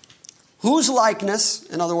 whose likeness,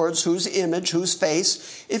 in other words, whose image, whose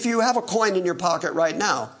face, if you have a coin in your pocket right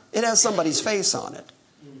now, it has somebody's face on it.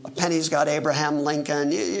 A penny's got Abraham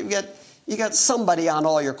Lincoln. You got somebody on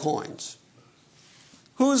all your coins.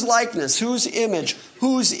 Whose likeness, whose image,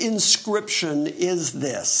 whose inscription is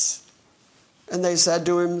this? And they said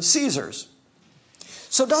to him, Caesar's.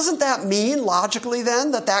 So doesn't that mean, logically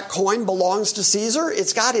then, that that coin belongs to Caesar?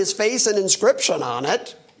 It's got his face and inscription on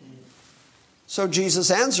it. So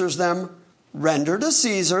Jesus answers them, render to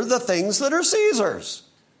Caesar the things that are Caesar's.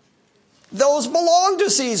 Those belong to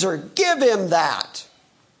Caesar. Give him that.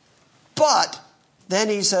 But then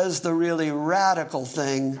he says the really radical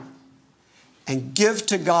thing, and give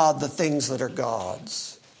to God the things that are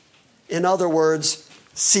God's. In other words,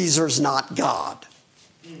 Caesar's not God.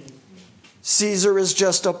 Caesar is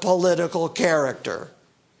just a political character.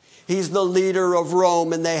 He's the leader of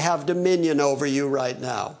Rome, and they have dominion over you right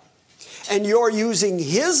now. And you're using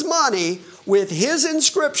his money with his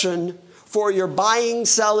inscription for your buying,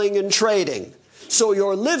 selling, and trading. So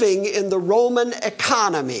you're living in the Roman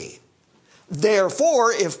economy.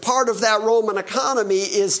 Therefore, if part of that Roman economy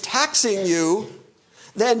is taxing you,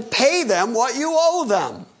 then pay them what you owe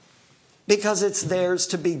them, because it's theirs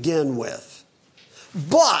to begin with.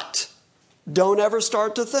 But don't ever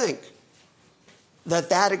start to think that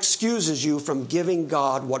that excuses you from giving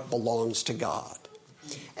God what belongs to God.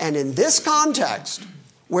 And in this context,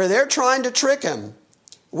 where they're trying to trick him,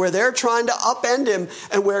 where they're trying to upend him,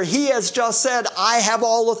 and where he has just said, I have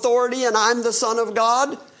all authority and I'm the Son of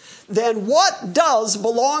God, then what does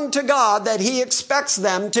belong to God that he expects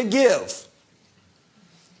them to give?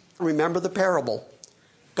 Remember the parable.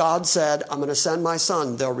 God said, I'm going to send my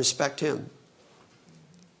son. They'll respect him.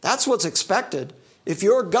 That's what's expected. If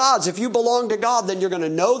you're God's, if you belong to God, then you're going to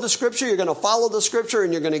know the Scripture, you're going to follow the Scripture,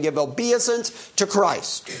 and you're going to give obeisance to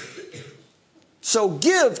Christ. So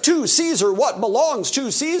give to Caesar what belongs to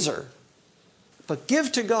Caesar. But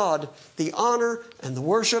give to God the honor and the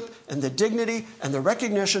worship and the dignity and the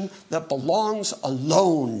recognition that belongs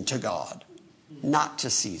alone to God, not to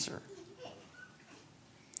Caesar.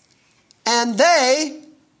 And they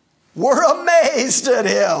were amazed at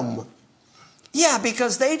him. Yeah,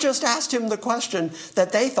 because they just asked him the question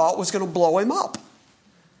that they thought was going to blow him up.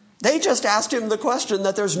 They just asked him the question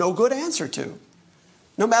that there's no good answer to.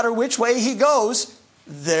 No matter which way he goes,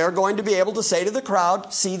 they're going to be able to say to the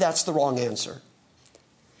crowd, see, that's the wrong answer.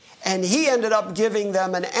 And he ended up giving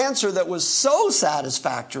them an answer that was so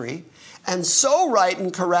satisfactory and so right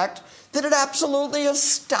and correct that it absolutely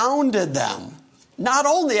astounded them. Not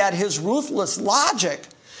only at his ruthless logic,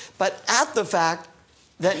 but at the fact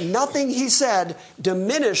that nothing he said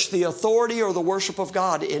diminished the authority or the worship of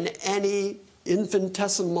God in any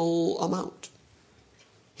infinitesimal amount.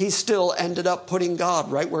 He still ended up putting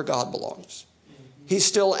God right where God belongs. He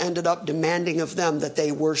still ended up demanding of them that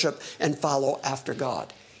they worship and follow after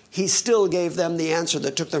God. He still gave them the answer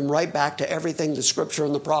that took them right back to everything the Scripture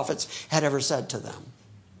and the prophets had ever said to them.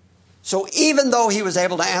 So even though he was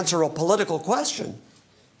able to answer a political question,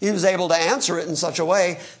 He was able to answer it in such a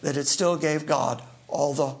way that it still gave God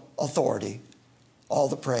all the authority, all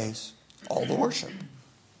the praise, all the worship.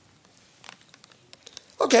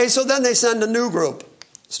 Okay, so then they send a new group,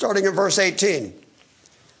 starting in verse 18.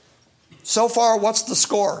 So far, what's the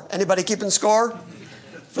score? Anybody keeping score?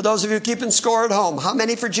 For those of you keeping score at home, how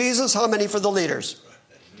many for Jesus? How many for the leaders?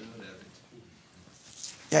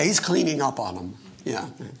 Yeah, he's cleaning up on them. Yeah.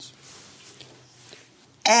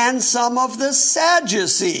 And some of the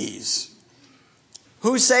Sadducees,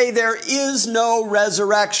 who say there is no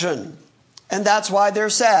resurrection. And that's why they're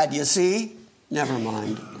sad, you see? Never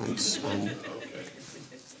mind.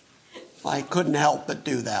 I couldn't help but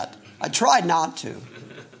do that. I tried not to.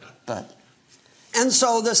 And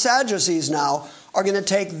so the Sadducees now are going to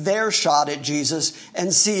take their shot at Jesus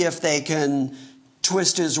and see if they can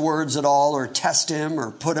twist his words at all or test him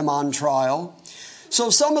or put him on trial. So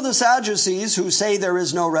some of the Sadducees who say there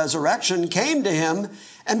is no resurrection came to him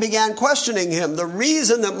and began questioning him. The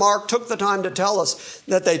reason that Mark took the time to tell us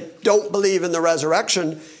that they don't believe in the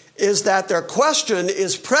resurrection is that their question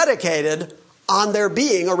is predicated on there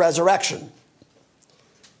being a resurrection.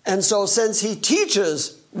 And so since he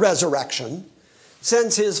teaches resurrection,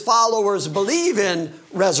 since his followers believe in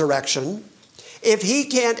resurrection, if he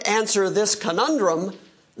can't answer this conundrum,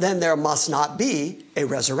 then there must not be a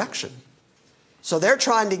resurrection. So they're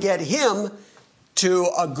trying to get him to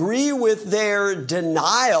agree with their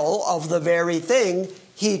denial of the very thing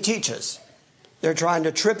he teaches. They're trying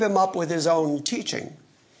to trip him up with his own teaching.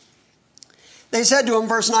 They said to him,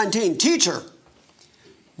 verse 19, "Teacher,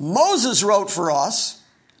 Moses wrote for us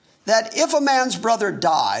that if a man's brother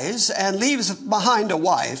dies and leaves behind a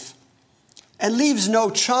wife and leaves no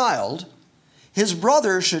child, his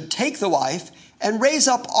brother should take the wife and raise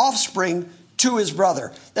up offspring to his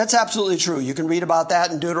brother." That's absolutely true. You can read about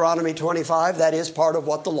that in Deuteronomy 25. That is part of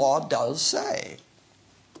what the law does say.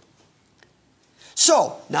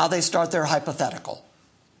 So now they start their hypothetical.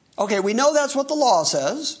 Okay, we know that's what the law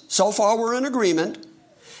says. So far we're in agreement.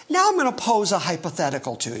 Now I'm going to pose a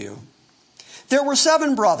hypothetical to you. There were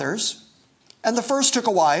 7 brothers, and the first took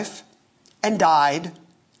a wife and died,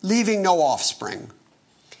 leaving no offspring.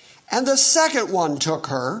 And the second one took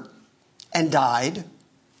her and died,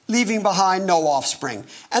 leaving behind no offspring.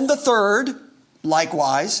 And the third,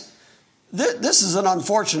 likewise. This is an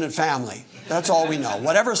unfortunate family. That's all we know.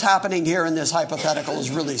 Whatever's happening here in this hypothetical is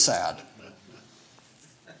really sad.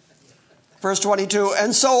 Verse 22,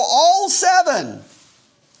 "And so all 7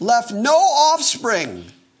 left no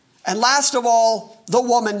offspring. And last of all, the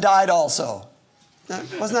woman died also."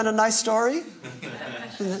 Wasn't that a nice story?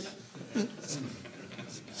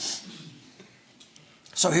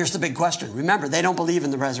 So here's the big question. Remember, they don't believe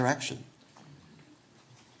in the resurrection.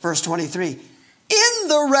 Verse 23, "In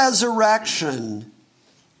the resurrection,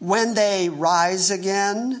 when they rise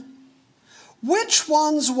again, which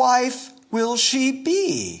one's wife will she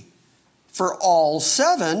be? For all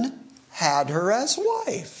 7 had her as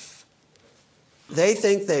wife." They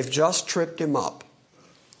think they've just tripped him up.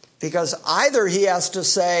 Because either he has to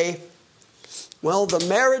say, well, the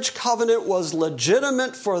marriage covenant was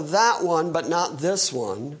legitimate for that one, but not this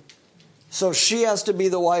one. So she has to be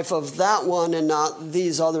the wife of that one and not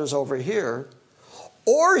these others over here.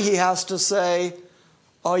 Or he has to say,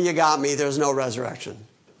 oh, you got me, there's no resurrection.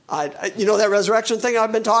 You know that resurrection thing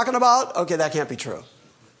I've been talking about? Okay, that can't be true.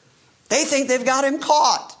 They think they've got him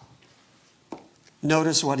caught.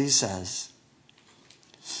 Notice what he says.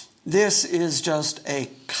 This is just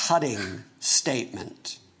a cutting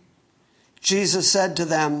statement. Jesus said to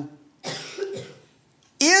them,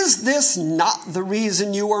 "Is this not the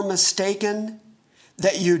reason you are mistaken,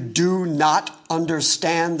 that you do not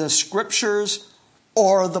understand the Scriptures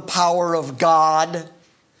or the power of God?"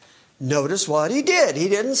 Notice what he did. He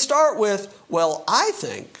didn't start with, well, I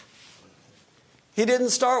think. He didn't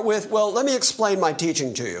start with, well, let me explain my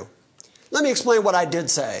teaching to you. Let me explain what I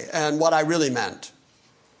did say and what I really meant.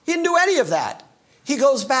 He didn't do any of that. He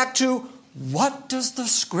goes back to, what does the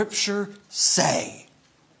Scripture say?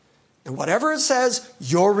 And whatever it says,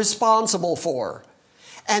 you're responsible for.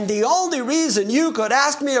 And the only reason you could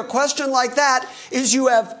ask me a question like that is you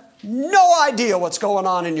have no idea what's going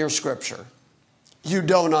on in your Scripture. You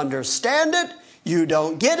don't understand it, you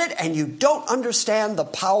don't get it, and you don't understand the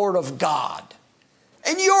power of God.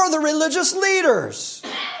 And you're the religious leaders.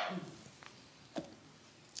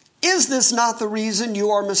 Is this not the reason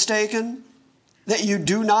you are mistaken? That you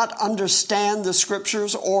do not understand the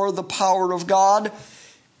Scriptures or the power of God?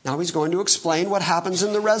 Now he's going to explain what happens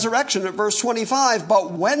in the resurrection at verse 25.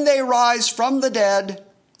 "But when they rise from the dead,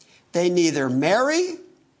 they neither marry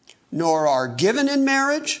nor are given in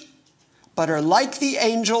marriage, but are like the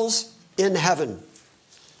angels in heaven."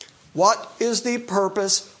 What is the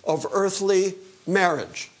purpose of earthly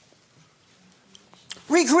marriage?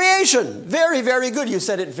 Recreation. Very, very good. You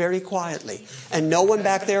said it very quietly. And no one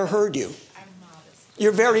back there heard you. I'm modest.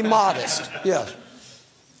 You're very modest. Yes.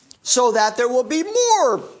 So that there will be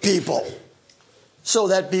more people. So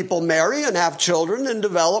that people marry and have children and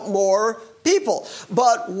develop more people.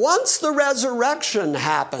 But once the resurrection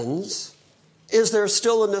happens, is there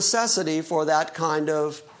still a necessity for that kind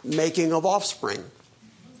of making of offspring?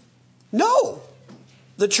 No.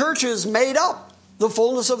 The church is made up. The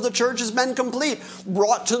fullness of the church has been complete.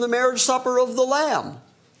 Brought to the marriage supper of the Lamb.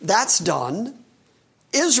 That's done.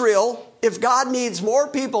 Israel, if God needs more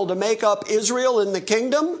people to make up Israel in the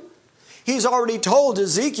kingdom, He's already told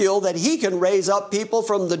Ezekiel that He can raise up people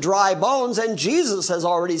from the dry bones, and Jesus has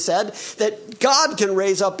already said that God can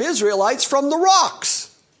raise up Israelites from the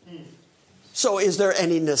rocks. So is there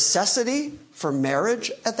any necessity for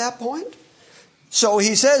marriage at that point? So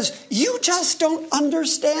he says, you just don't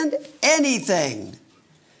understand anything.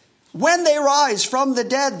 When they rise from the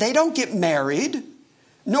dead, they don't get married,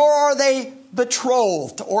 nor are they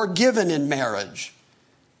betrothed or given in marriage.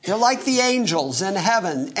 They're like the angels in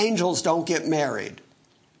heaven. Angels don't get married.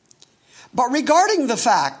 But regarding the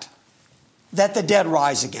fact that the dead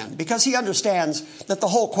rise again, because he understands that the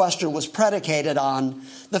whole question was predicated on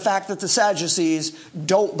the fact that the Sadducees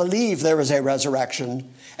don't believe there is a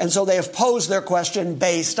resurrection, and so they have posed their question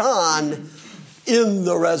based on, in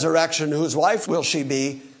the resurrection, whose wife will she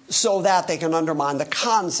be, so that they can undermine the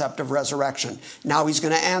concept of resurrection. Now he's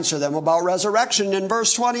going to answer them about resurrection in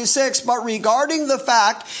verse 26. But regarding the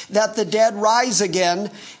fact that the dead rise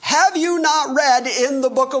again, have you not read in the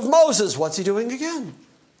book of Moses? What's he doing again?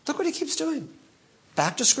 Look what he keeps doing.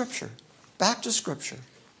 Back to Scripture. Back to Scripture.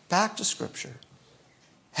 Back to Scripture.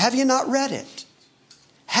 Have you not read it?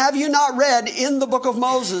 Have you not read in the book of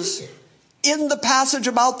Moses, in the passage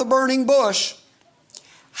about the burning bush,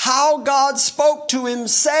 how God spoke to him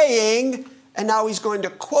saying, and now he's going to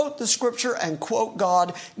quote the Scripture and quote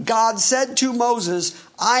God. God said to Moses,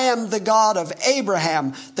 I am the God of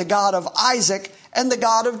Abraham, the God of Isaac, and the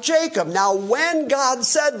God of Jacob. Now, when God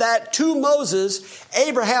said that to Moses,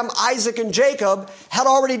 Abraham, Isaac, and Jacob had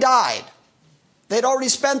already died. They'd already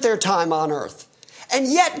spent their time on earth. And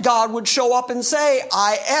yet God would show up and say,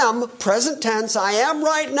 I am, present tense, I am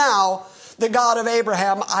right now the God of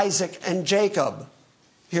Abraham, Isaac, and Jacob.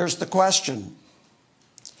 Here's the question.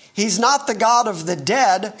 He's not the God of the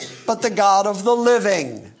dead, but the God of the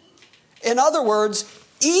living. In other words,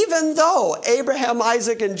 even though Abraham,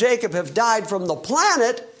 Isaac, and Jacob have died from the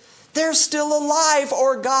planet, they're still alive,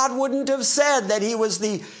 or God wouldn't have said that He was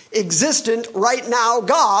the existent, right now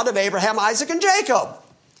God of Abraham, Isaac, and Jacob.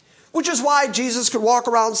 Which is why Jesus could walk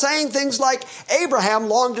around saying things like, Abraham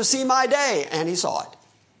longed to see my day, and he saw it.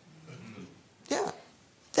 Yeah.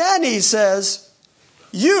 Then he says,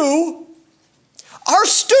 you are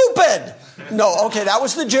stupid. No, okay, that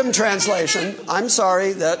was the Jim translation. I'm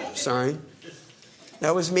sorry. That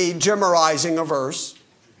was me Jimmerizing a verse.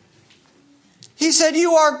 He said,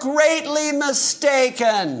 you are greatly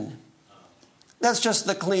mistaken. That's just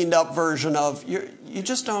the cleaned up version of, you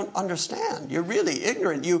just don't understand. You're really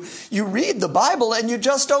ignorant. You read the Bible and you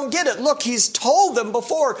just don't get it. Look, he's told them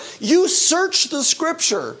before, you search the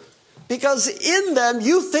Scripture because in them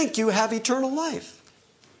you think you have eternal life.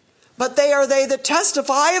 But they are they that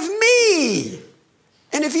testify of me.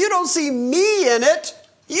 And if you don't see me in it,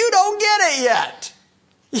 you don't get it yet.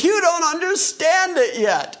 You don't understand it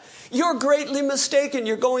yet. You're greatly mistaken.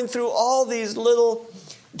 You're going through all these little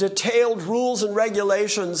detailed rules and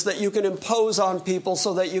regulations that you can impose on people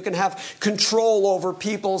so that you can have control over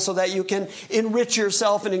people, so that you can enrich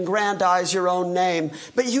yourself and aggrandize your own name.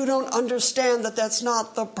 But you don't understand that that's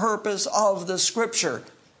not the purpose of the Scripture.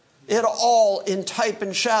 It all in type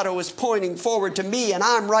and shadow is pointing forward to me, and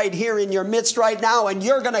I'm right here in your midst right now, and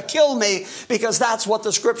you're going to kill me because that's what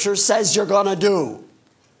the Scripture says you're going to do.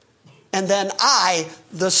 And then I,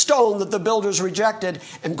 the stone that the builders rejected,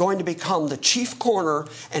 am going to become the chief corner,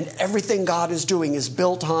 and everything God is doing is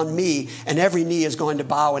built on me, and every knee is going to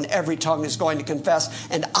bow, and every tongue is going to confess,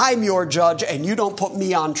 and I'm your judge, and you don't put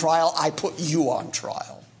me on trial, I put you on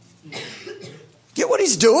trial. Get what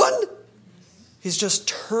he's doing? He's just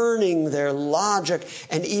turning their logic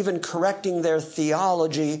and even correcting their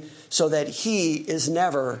theology so that he is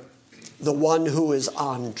never the one who is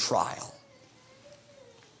on trial.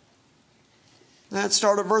 Let's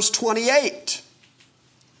start at verse 28.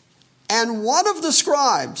 And one of the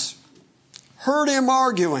scribes heard him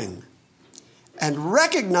arguing, and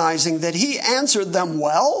recognizing that he answered them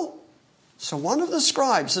well. So one of the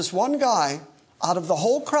scribes, this one guy, out of the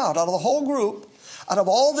whole crowd, out of the whole group, out of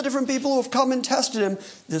all the different people who have come and tested him,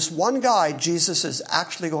 this one guy Jesus is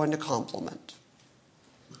actually going to compliment.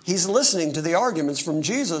 He's listening to the arguments from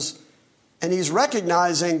Jesus, and he's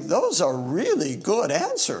recognizing those are really good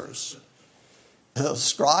answers. The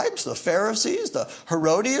scribes, the Pharisees, the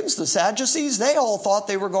Herodians, the Sadducees, they all thought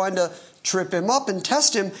they were going to trip him up and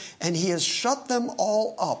test him, and he has shut them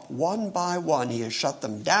all up one by one. He has shut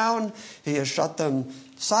them down, he has shut them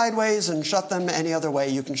sideways, and shut them any other way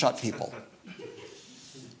you can shut people.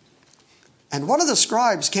 And one of the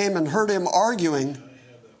scribes came and heard him arguing,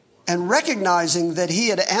 and recognizing that he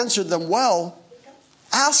had answered them well,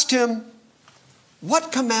 asked him,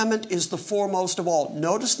 "What commandment is the foremost of all?"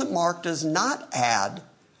 Notice that Mark does not add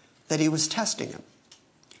that he was testing him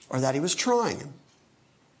or that he was trying him.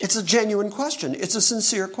 It's a genuine question. It's a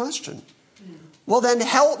sincere question. Well, then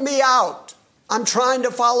help me out. I'm trying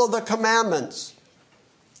to follow the commandments.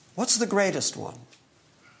 What's the greatest one?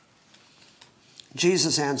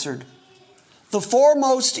 Jesus answered, "The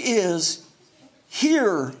foremost is,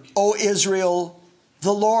 hear, O Israel,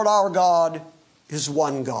 the Lord our God is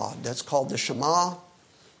one God." That's called the Shema.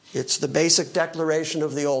 It's the basic declaration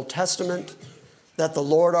of the Old Testament that the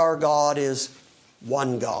Lord our God is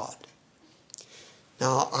one God.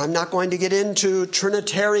 Now, I'm not going to get into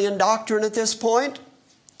Trinitarian doctrine at this point,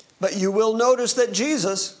 but you will notice that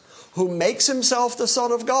Jesus, who makes himself the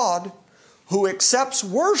Son of God, who accepts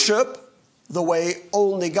worship the way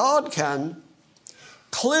only God can,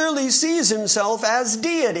 clearly sees himself as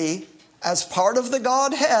deity, as part of the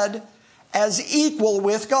Godhead, as equal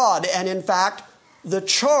with God. And in fact, the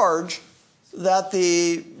charge that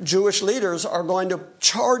the Jewish leaders are going to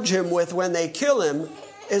charge him with when they kill him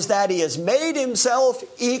is that he has made himself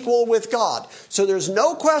equal with God. So there's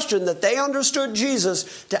no question that they understood Jesus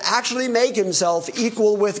to actually make himself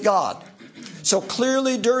equal with God. So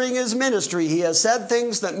clearly during his ministry, he has said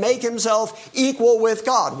things that make himself equal with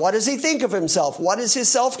God. What does he think of himself? What is his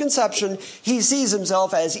self-conception? He sees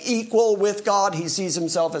himself as equal with God. He sees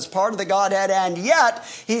himself as part of the Godhead. And yet,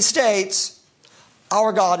 he states,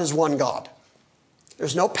 our God is one God.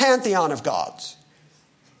 There's no pantheon of gods.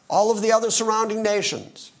 All of the other surrounding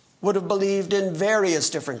nations would have believed in various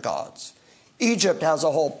different gods. Egypt has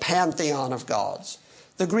a whole pantheon of gods.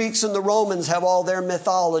 The Greeks and the Romans have all their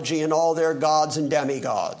mythology and all their gods and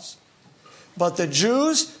demigods. But the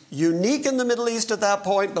Jews, unique in the Middle East at that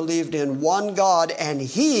point, believed in one God. And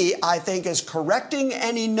he, I think, is correcting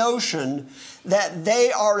any notion that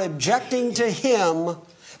they are objecting to him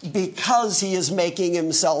because he is making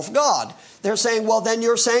himself God. They're saying, well, then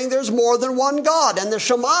you're saying there's more than one God. And the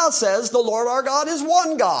Shema says the Lord our God is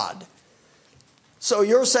one God. So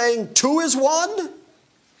you're saying two is one?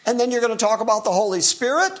 And then you're going to talk about the Holy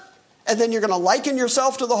Spirit? And then you're going to liken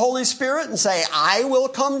yourself to the Holy Spirit and say, I will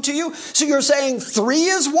come to you? So you're saying three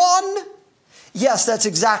is one? Yes, that's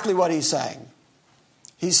exactly what he's saying.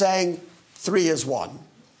 He's saying three is one.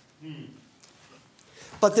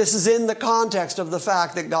 But this is in the context of the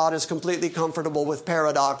fact that God is completely comfortable with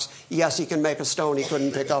paradox. Yes, he can make a stone he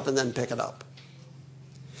couldn't pick up and then pick it up.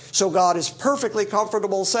 So God is perfectly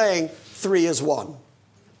comfortable saying three is one.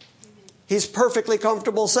 He's perfectly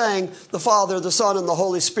comfortable saying the Father, the Son, and the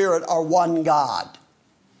Holy Spirit are one God.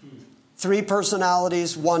 Three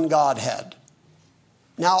personalities, one Godhead.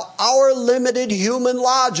 Now, our limited human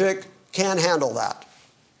logic can't handle that.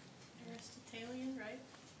 Aristotelian, right?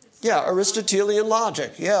 Yeah, Aristotelian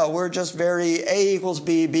logic. Yeah, we're just very A equals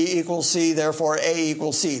B, B equals C, therefore A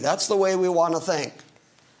equals C. That's the way we want to think.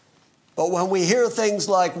 But when we hear things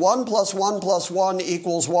like 1 + 1 + 1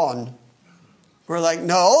 = 1, we're like,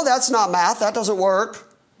 no, that's not math. That doesn't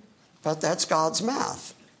work. But that's God's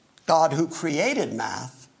math. God, who created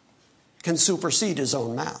math, can supersede his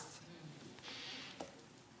own math.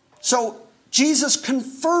 So Jesus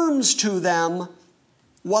confirms to them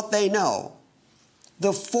what they know.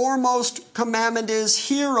 The foremost commandment is,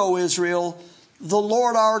 hear, O Israel, the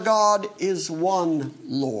Lord our God is one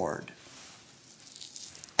Lord.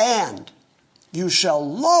 And you shall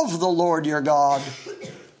love the Lord your God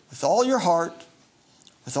with all your heart,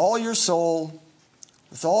 with all your soul,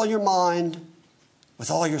 with all your mind,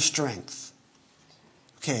 with all your strength.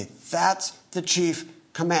 Okay, that's the chief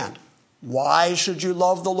command. Why should you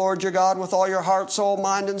love the Lord your God with all your heart, soul,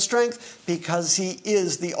 mind, and strength? Because he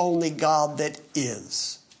is the only God that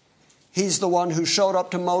is. He's the one who showed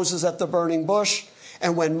up to Moses at the burning bush.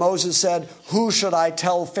 And when Moses said, who should I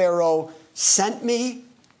tell Pharaoh sent me?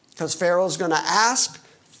 Because Pharaoh's going to ask.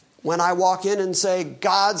 When I walk in and say,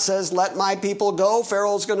 God says, let my people go,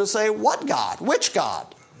 Pharaoh's going to say, what God? Which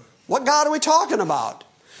God? What God are we talking about?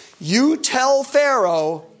 You tell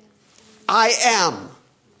Pharaoh, I am.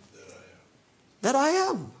 That I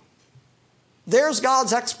am. There's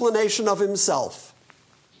God's explanation of himself.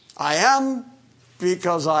 I am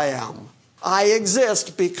because I am. I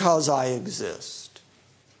exist because I exist.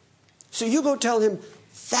 So you go tell him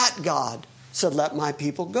that God said, let my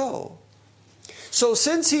people go. So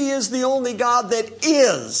since he is the only God that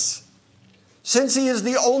is, since he is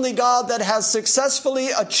the only God that has successfully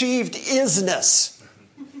achieved isness,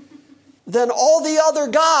 then all the other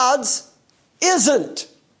gods isn't.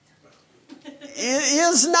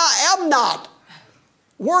 Is not, am not,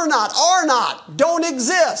 were not, are not, don't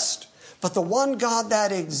exist. But the one God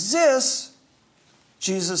that exists,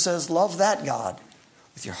 Jesus says, love that God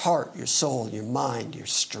with your heart, your soul, your mind, your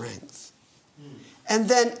strength. And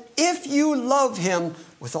then if you love him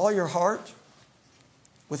with all your heart,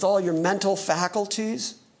 with all your mental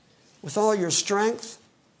faculties, with all your strength,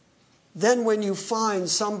 then when you find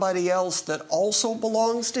somebody else that also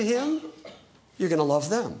belongs to him, you're going to love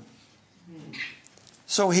them.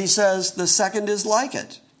 So he says, the second is like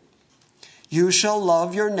it. You shall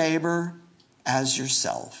love your neighbor as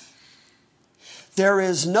yourself. There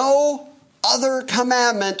is no other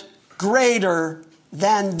commandment greater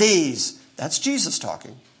than these. That's Jesus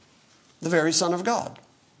talking, the very Son of God.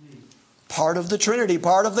 Part of the Trinity,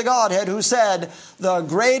 part of the Godhead, who said, the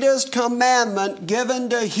greatest commandment given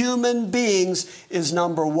to human beings is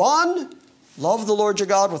number one, love the Lord your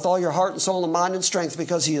God with all your heart and soul and mind and strength,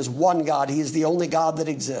 because he is one God. He is the only God that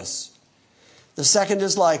exists. The second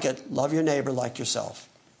is like it. Love your neighbor like yourself.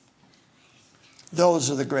 Those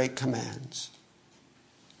are the great commands.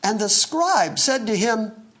 And the scribe said to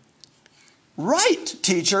him, right,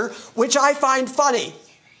 teacher, which I find funny.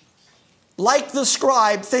 Like the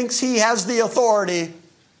scribe thinks he has the authority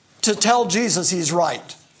to tell Jesus he's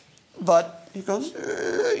right. But he goes,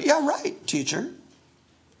 yeah, right, teacher.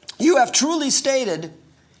 You have truly stated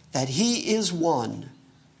that he is one,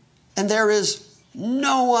 and there is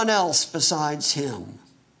no one else besides him.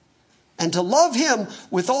 And to love him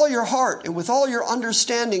with all your heart and with all your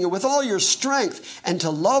understanding and with all your strength, and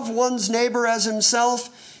to love one's neighbor as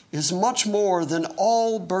himself, is much more than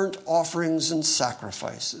all burnt offerings and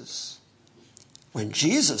sacrifices. When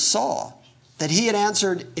Jesus saw that he had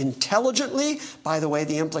answered intelligently, by the way,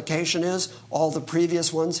 the implication is all the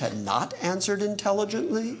previous ones had not answered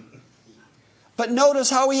intelligently. But notice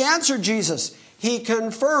how he answered Jesus. He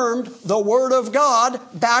confirmed the word of God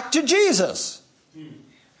back to Jesus.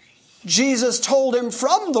 Jesus told him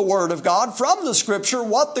from the word of God, from the scripture,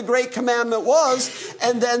 what the great commandment was,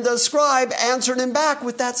 and then the scribe answered him back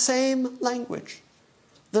with that same language,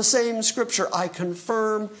 the same scripture. I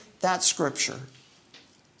confirm that scripture.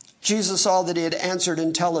 Jesus saw that he had answered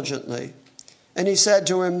intelligently, and he said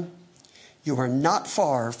to him, you are not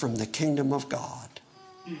far from the kingdom of God.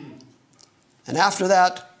 And after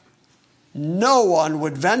that, no one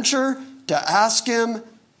would venture to ask him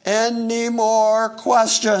any more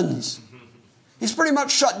questions. He's pretty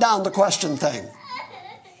much shut down the question thing.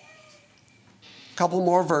 A couple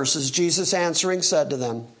more verses. Jesus answering said to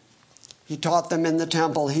them, he taught them in the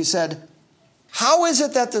temple. He said, how is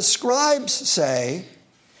it that the scribes say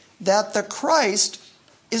that the Christ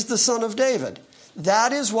is the son of David?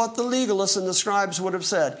 That is what the legalists and the scribes would have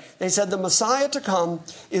said. They said the Messiah to come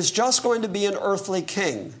is just going to be an earthly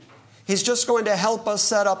king. He's just going to help us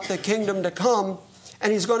set up the kingdom to come.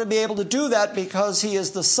 And he's going to be able to do that because he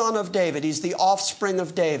is the son of David. He's the offspring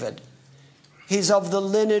of David. He's of the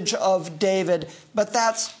lineage of David. But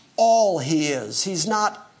that's all he is. He's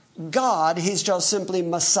not God. He's just simply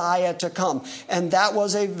Messiah to come. And that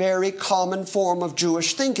was a very common form of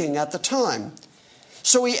Jewish thinking at the time.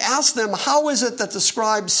 So he asked them, how is it that the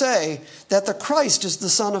scribes say that the Christ is the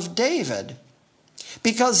son of David?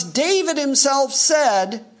 Because David himself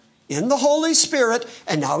said in the Holy Spirit,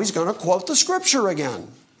 and now he's going to quote the scripture again.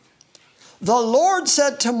 The Lord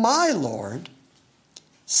said to my Lord,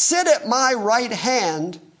 sit at my right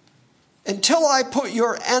hand until I put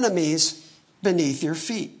your enemies beneath your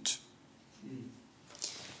feet.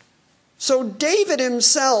 So David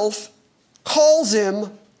himself calls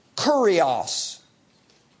him Kurios.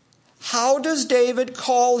 How does David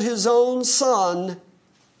call his own son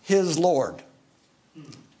his Lord?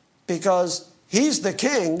 Because he's the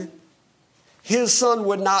king. His son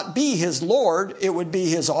would not be his Lord. It would be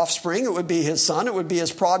his offspring. It would be his son. It would be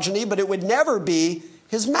his progeny, but it would never be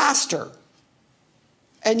his master.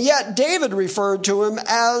 And yet David referred to him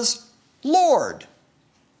as Lord.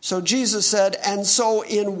 So Jesus said, and so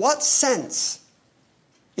in what sense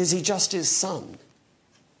is he just his son?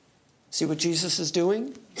 See what Jesus is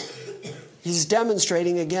doing? He's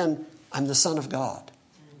demonstrating again, I'm the Son of God.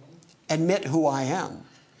 Admit who I am.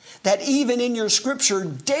 That even in your scripture,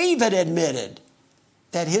 David admitted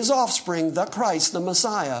that his offspring, the Christ, the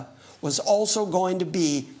Messiah, was also going to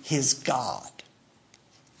be his God.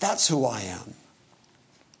 That's who I am.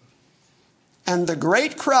 And the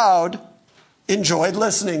great crowd enjoyed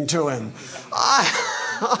listening to him.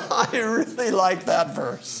 I really like that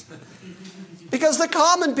verse. Because the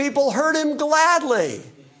common people heard him gladly.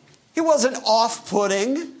 He wasn't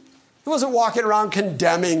off-putting. He wasn't walking around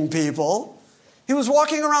condemning people. He was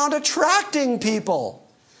walking around attracting people.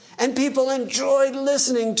 And people enjoyed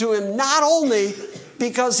listening to him, not only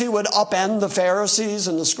because he would upend the Pharisees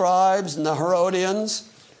and the scribes and the Herodians,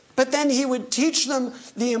 but then he would teach them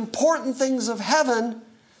the important things of heaven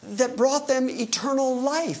that brought them eternal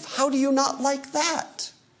life. How do you not like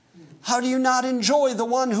that? How do you not enjoy the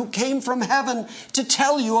one who came from heaven to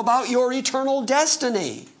tell you about your eternal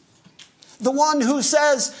destiny? The one who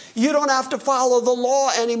says, you don't have to follow the law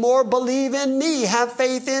anymore. Believe in me. Have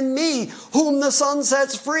faith in me. Whom the Son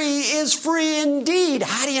sets free is free indeed.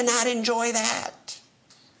 How do you not enjoy that?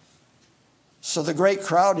 So the great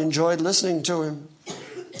crowd enjoyed listening to him.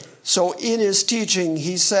 So in his teaching,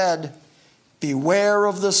 he said, beware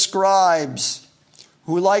of the scribes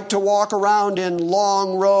who like to walk around in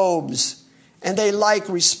long robes, and they like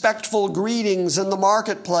respectful greetings in the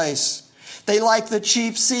marketplace. They like the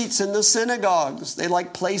chief seats in the synagogues. They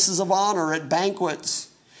like places of honor at banquets.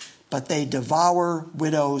 But they devour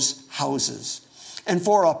widows' houses. And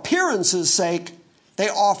for appearance's sake, they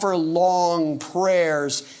offer long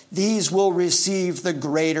prayers. These will receive the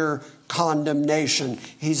greater condemnation.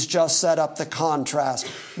 He's just set up the contrast.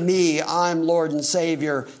 Me, I'm Lord and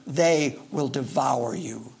Savior. They will devour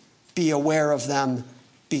you. Be aware of them.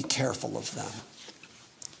 Be careful of them.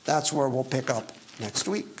 That's where we'll pick up next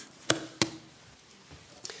week.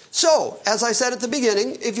 So, as I said at the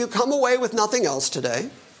beginning, if you come away with nothing else today,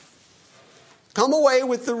 come away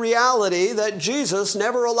with the reality that Jesus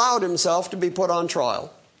never allowed himself to be put on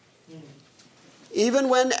trial. Even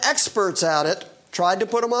when experts at it tried to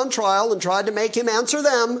put him on trial and tried to make him answer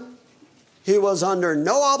them, he was under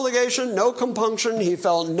no obligation, no compunction. He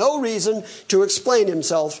felt no reason to explain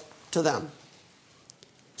himself to them.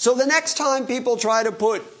 So the next time people try to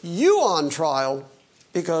put you on trial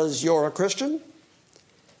because you're a Christian,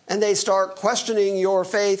 and they start questioning your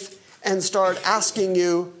faith and start asking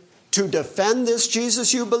you to defend this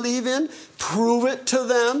Jesus you believe in, prove it to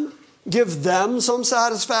them, give them some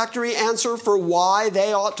satisfactory answer for why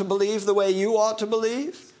they ought to believe the way you ought to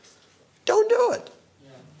believe, don't do it.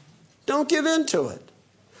 Don't give in to it.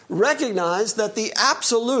 Recognize that the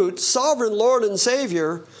absolute sovereign Lord and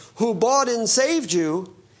Savior who bought and saved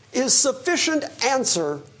you is sufficient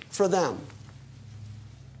answer for them.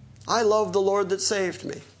 I love the Lord that saved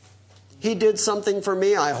me. He did something for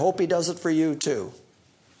me. I hope he does it for you too.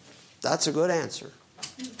 That's a good answer.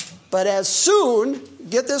 But as soon,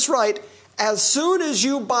 get this right, as soon as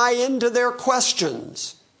you buy into their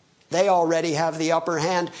questions, they already have the upper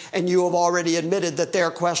hand, and you have already admitted that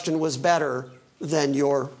their question was better than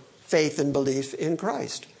your faith and belief in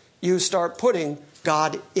Christ. You start putting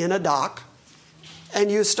God in a dock,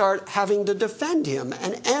 and you start having to defend him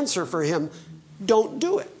and answer for him. Don't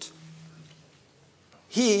do it.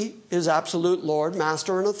 He is absolute Lord,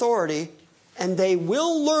 Master, and authority, and they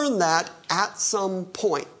will learn that at some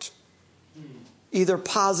point, either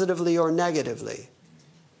positively or negatively.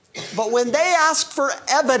 But when they ask for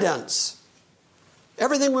evidence,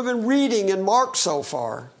 everything we've been reading in Mark so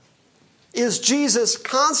far is Jesus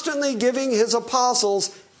constantly giving his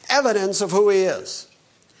apostles evidence of who he is.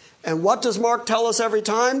 And what does Mark tell us every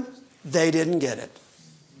time? They didn't get it.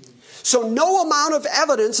 So no amount of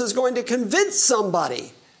evidence is going to convince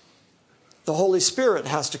somebody. The Holy Spirit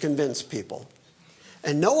has to convince people.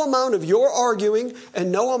 And no amount of your arguing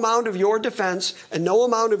and no amount of your defense and no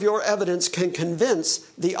amount of your evidence can convince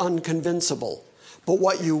the unconvincible. But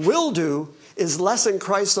what you will do is lessen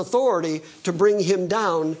Christ's authority to bring him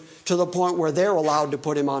down to the point where they're allowed to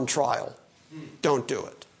put him on trial. Don't do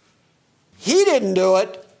it. He didn't do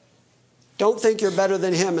it. Don't think you're better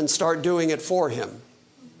than him and start doing it for him.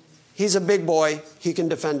 He's a big boy. He can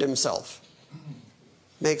defend himself.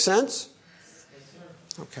 Make sense?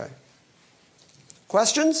 Okay.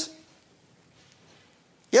 Questions?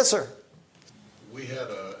 Yes, sir. We had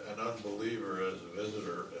an unbeliever as a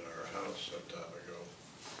visitor in our house some time ago.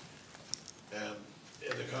 And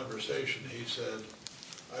in the conversation, he said,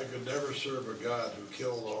 I could never serve a God who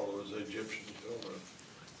killed all those Egyptian children.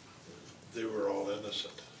 They were all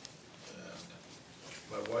innocent. And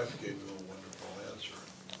my wife gave him a wonderful answer.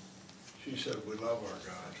 She said, we love our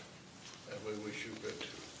God, and we wish you could too.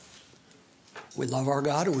 We love our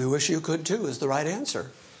God, and we wish you could too, is the right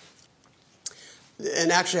answer.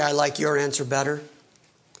 And actually, I like your answer better.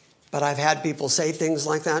 But I've had people say things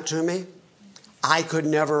like that to me, I could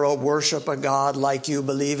never worship a God like you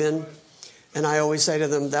believe in. And I always say to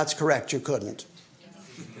them, that's correct, you couldn't.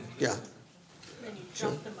 Yeah. Then you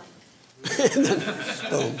drop the mic. And then,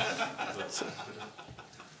 boom.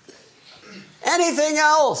 Anything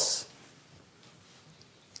else?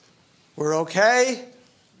 We're okay?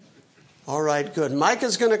 All right, good. Mike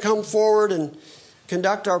is going to come forward and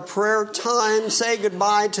conduct our prayer time. Say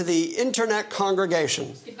goodbye to the internet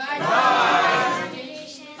congregation. Goodbye. Bye.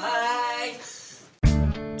 Bye.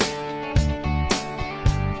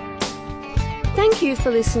 Thank you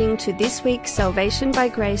for listening to this week's Salvation by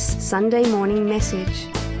Grace Sunday morning message.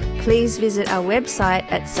 Please visit our website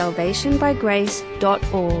at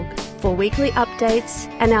salvationbygrace.org for weekly updates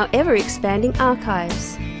and our ever-expanding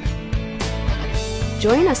archives.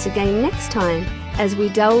 Join us again next time as we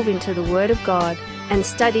delve into the Word of God and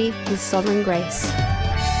study His sovereign grace.